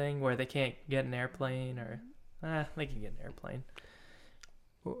 sort of thing where they can't get an airplane or, they can get an airplane.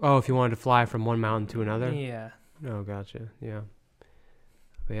 Oh, if you wanted to fly from one mountain to another? Yeah. Oh, gotcha. Yeah.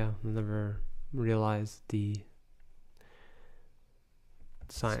 But yeah, I never realized the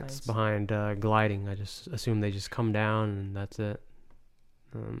science behind gliding. I just assume they just come down and that's it.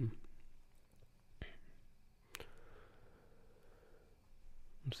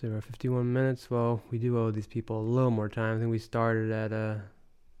 Let's see, we're at 51 minutes. Well, we do owe these people a little more time. I think we started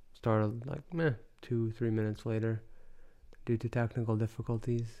like 2-3 minutes later due to technical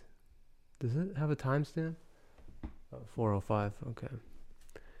difficulties. Does it have a timestamp? 4:05. Okay.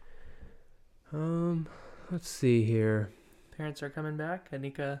 Let's see here. Parents are coming back.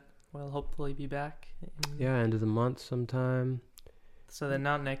 Anika will hopefully be back. Yeah, end of the month sometime. So then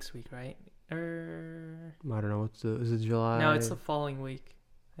not next week, right? I don't know. Is it July? No, it's the following week,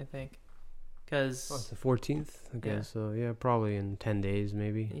 I think. Because it's the 14th. Okay, yeah. So yeah, probably in 10 days,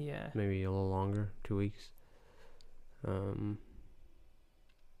 maybe. Yeah. Maybe a little longer, 2 weeks. Yeah,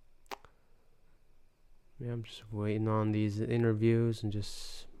 I'm just waiting on these interviews, and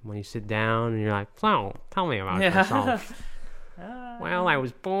just when you sit down and you're like, "Flow, tell me about yourself." Well, I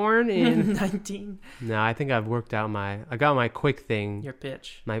was born in 19. No, I think I got my quick thing. Your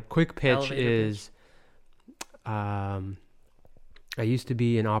pitch. My quick pitch Elevator is, I used to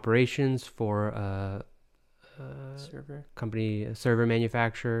be in operations for a server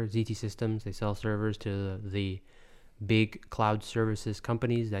manufacturer, ZT Systems. They sell servers to the big cloud services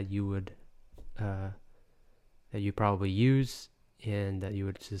companies that you would that you probably use and that you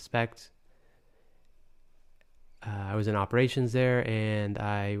would suspect. I was in operations there, and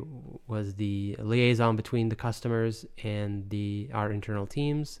I was the liaison between the customers and our internal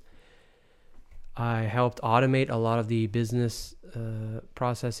teams. I helped automate a lot of the business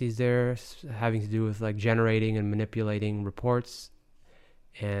processes there, having to do with like generating and manipulating reports.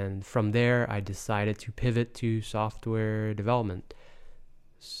 And from there, I decided to pivot to software development.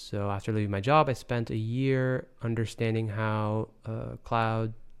 So after leaving my job, I spent a year understanding how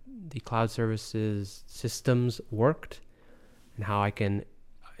the cloud services systems worked and how I can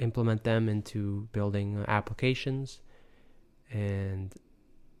implement them into building applications. And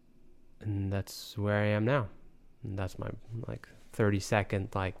that's where I am now. And that's my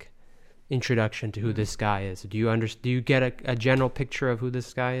 30-second introduction to who this guy is. Do you get a general picture of who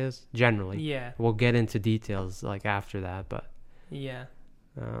this guy is? Generally. Yeah. We'll get into details after that, but yeah.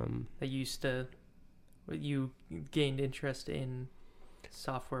 You gained interest in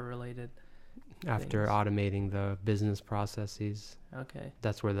software related after things. Automating the business processes. Okay.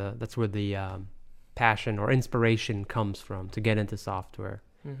 That's where the passion or inspiration comes from to get into software.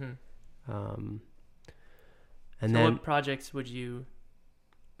 Mm-hmm. And so then what projects would you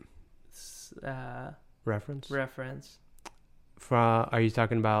reference? Are you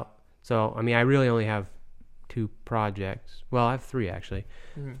talking about? So I mean, I really only have 2 projects. Well, I have 3 actually.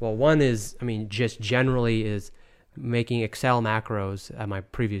 Mm-hmm. Well, one is, just generally is making Excel macros at my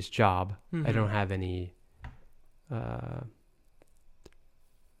previous job. Mm-hmm. I don't have any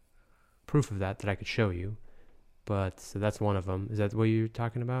proof of that I could show you, but so that's one of them. Is that what you're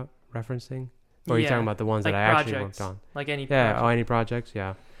talking about, referencing? Or are you talking about the ones that I projects, actually worked on? Like any project. project. Any projects,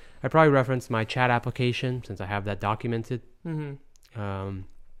 yeah. I probably reference my chat application since I have that documented. Mm-hmm.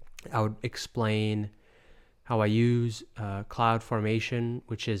 I would explain how I use CloudFormation,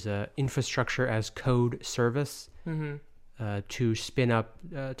 which is a infrastructure as code service. Mm-hmm. to spin up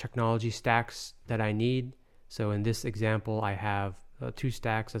technology stacks that I need. So in this example, I have 2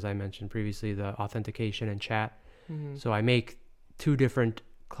 stacks, as I mentioned previously, the authentication and chat. Mm-hmm. So I make 2 different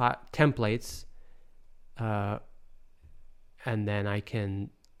templates, and then I can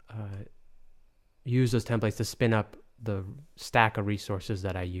use those templates to spin up the stack of resources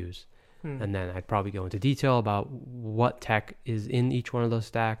that I use. And then I'd probably go into detail about what tech is in each one of those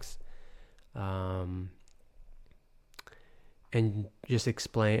stacks, and just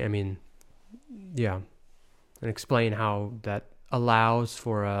explain, and explain how that allows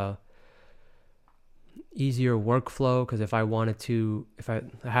for a easier workflow. Because if I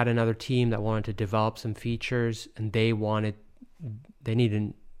had another team that wanted to develop some features and they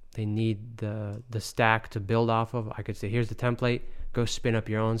need the stack to build off of, I could say, here's the template, go spin up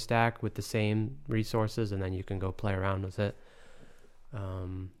your own stack with the same resources, and then you can go play around with it.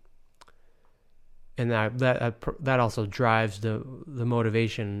 And that also drives the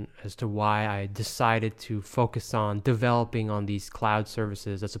motivation as to why I decided to focus on developing on these cloud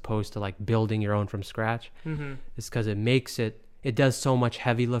services as opposed to like building your own from scratch. Mm-hmm. It's because it does so much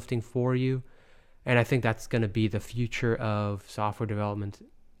heavy lifting for you. And I think that's going to be the future of software development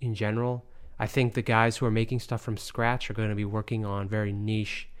in general. I think the guys who are making stuff from scratch are going to be working on very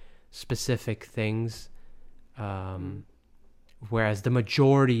niche, specific things, whereas the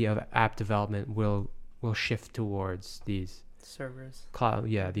majority of app development will shift towards these servers, cloud,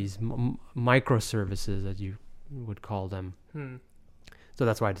 these microservices, as you would call them. So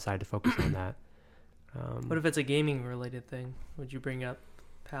that's why I decided to focus on that. What if it's a gaming related thing? Would you bring up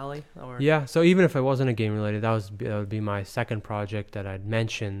Pally? Or yeah, so even if it wasn't a game related, that would be my second project that I'd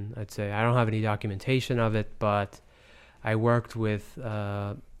mention. I'd say I don't have any documentation of it, but I worked with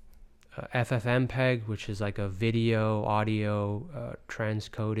FFmpeg, which is like a video audio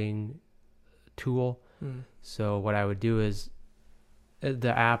transcoding tool. So what I would do is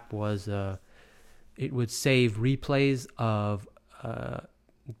the app was it would save replays of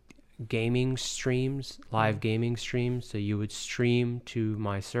gaming streams, live gaming streams. So you would stream to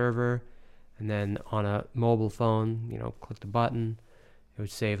my server, and then on a mobile phone, click the button. It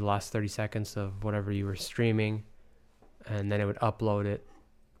would save the last 30 seconds of whatever you were streaming, and then it would upload it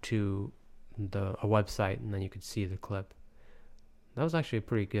to a website, and then you could see the clip. That was actually a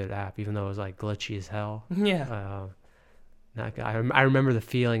pretty good app, even though it was like glitchy as hell. Yeah. I remember the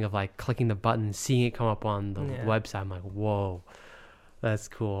feeling of like clicking the button and seeing it come up on the website. I'm like, whoa, that's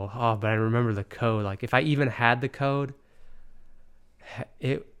cool. Oh, but I remember the code. Like if I even had the code,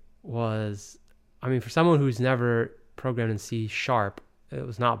 it was, for someone who's never programmed in C#, it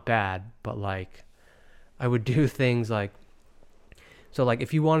was not bad, but like I would do things like, so like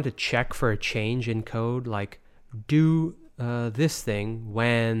if you wanted to check for a change in code, like do this thing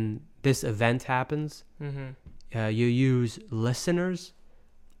when this event happens. You use listeners.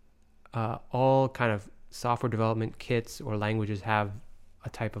 All kind of software development kits or languages have a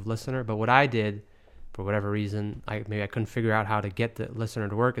type of listener, but what I did, for whatever reason, I couldn't figure out how to get the listener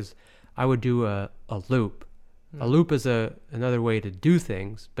to work, is I would do a loop. A loop is another way to do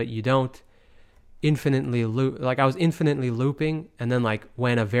things, but you don't infinitely loop. Like I was infinitely looping, and then like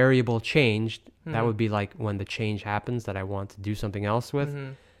when a variable changed, that would be like when the change happens that I want to do something else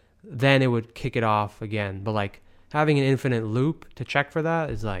with, then it would kick it off again. But like having an infinite loop to check for that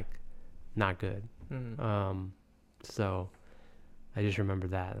is like not good. So I just remember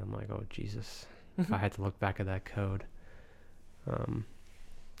that. I'm like, oh Jesus, if I had to look back at that code.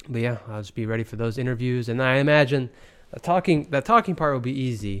 But yeah, I'll just be ready for those interviews, and I imagine the talking part will be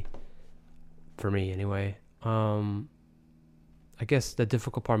easy for me anyway. I guess the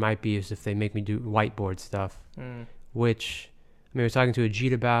difficult part might be is if they make me do whiteboard stuff, which I was talking to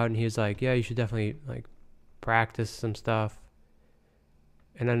Ajit about, and he was like, yeah, you should definitely like practice some stuff.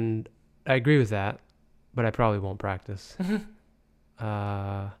 And then I agree with that, but I probably won't practice.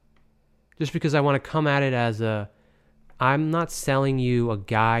 Just because I want to come at it as I'm not selling you a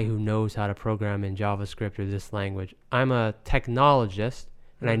guy who knows how to program in JavaScript or this language. I'm a technologist,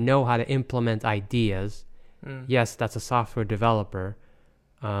 and I know how to implement ideas. Yes, that's a software developer,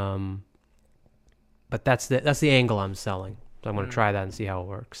 but that's the angle I'm selling. So I'm going to try that and see how it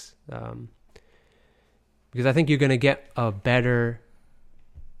works. Because I think you're going to get you're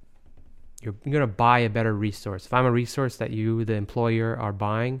going to buy a better resource. If I'm a resource that you, the employer, are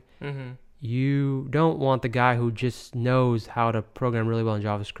buying, you don't want the guy who just knows how to program really well in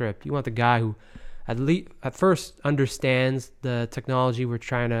JavaScript. You want the guy who at first understands the technology we're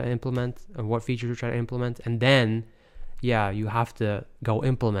trying to implement and what features we're trying to implement, and then you have to go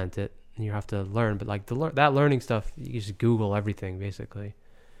implement it and you have to learn. But like that learning stuff, you just Google everything basically.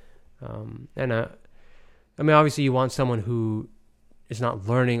 And I mean, obviously you want someone who is not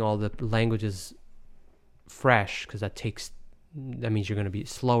learning all the languages fresh, because that means you're going to be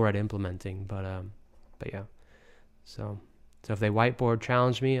slower at implementing. But yeah. So if they whiteboard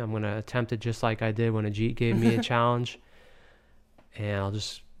challenge me, I'm going to attempt it just like I did when Ajit gave me a challenge, and I'll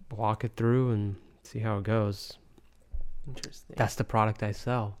just walk it through and see how it goes. Interesting. That's the product I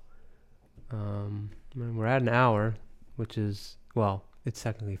sell. We're at an hour, which is, well, it's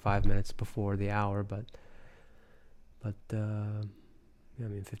technically 5 minutes before the hour, but yeah, I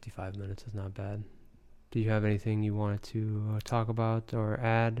mean, 55 minutes is not bad. Do you have anything you wanted to talk about or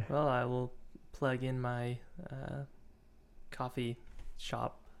add? Well, I will plug in my coffee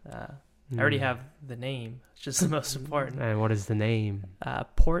shop. I already have the name, which is the most important. And what is the name?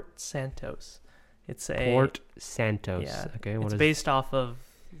 Port Santos. It's Port Santos. Yeah, okay. It's based off of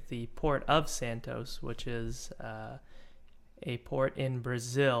the port of Santos, which is a port in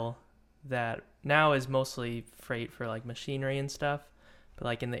Brazil that now is mostly freight for like machinery and stuff. But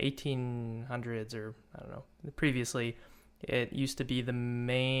like in the 1800s, or I don't know, previously, it used to be the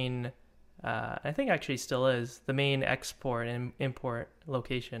main, I think actually still is, the main export and import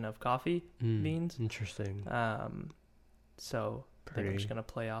location of coffee beans. Interesting. So I think we're just going to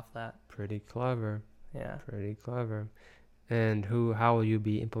play off that. Pretty clever. Yeah. Pretty clever. And how will you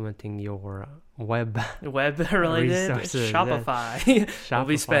be implementing your web related resources? Shopify. Shopify. I'll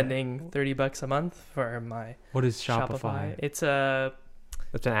be spending $30 a month for my What is Shopify? It's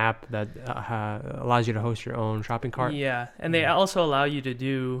an app that allows you to host your own shopping cart. Yeah, and they also allow you to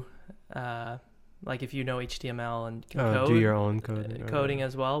do like if you know HTML and can code, do your own coding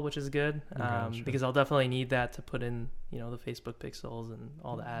as well, which is good. Gotcha. Because I'll definitely need that to put in, the Facebook pixels and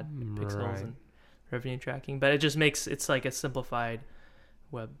all the ad pixels and revenue tracking. But it just makes it's like a simplified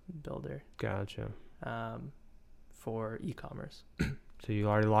web builder. Gotcha. For e-commerce. So you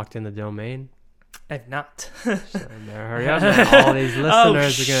already locked in the domain? I've not. So hurry up, man. All these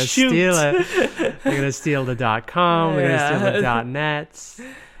listeners are gonna steal it. They're gonna steal the .com. They're gonna steal the .net.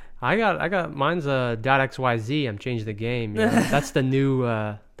 I got mine's a .xyz. I'm changing the game. That's the new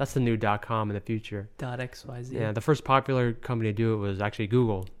 .com in the future. .xyz. Yeah, the first popular company to do it was actually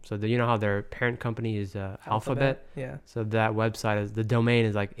Google. So you know how their parent company is Alphabet. Yeah. So that website is, the domain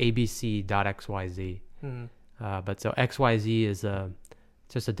is like abc.xyz. But so XYZ is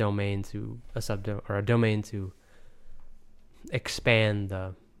just a domain to a domain to expand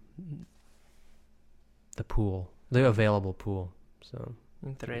the pool, the available pool. So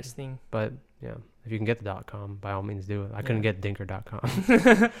interesting. But yeah, if you can get the .com, by all means do it. I couldn't get dinker.com.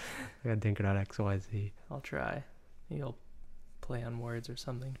 I got dinker.xyz. I'll try. Maybe I'll play on words or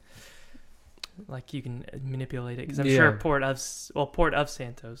something. Like you can manipulate it, because I'm sure Port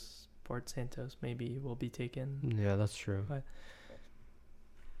Santos maybe will be taken. Yeah, that's true. But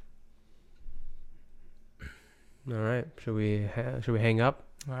all right, should we hang up?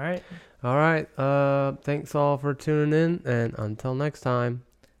 All right. Thanks all for tuning in, and until next time,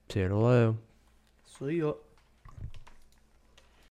 toodaloo. See ya.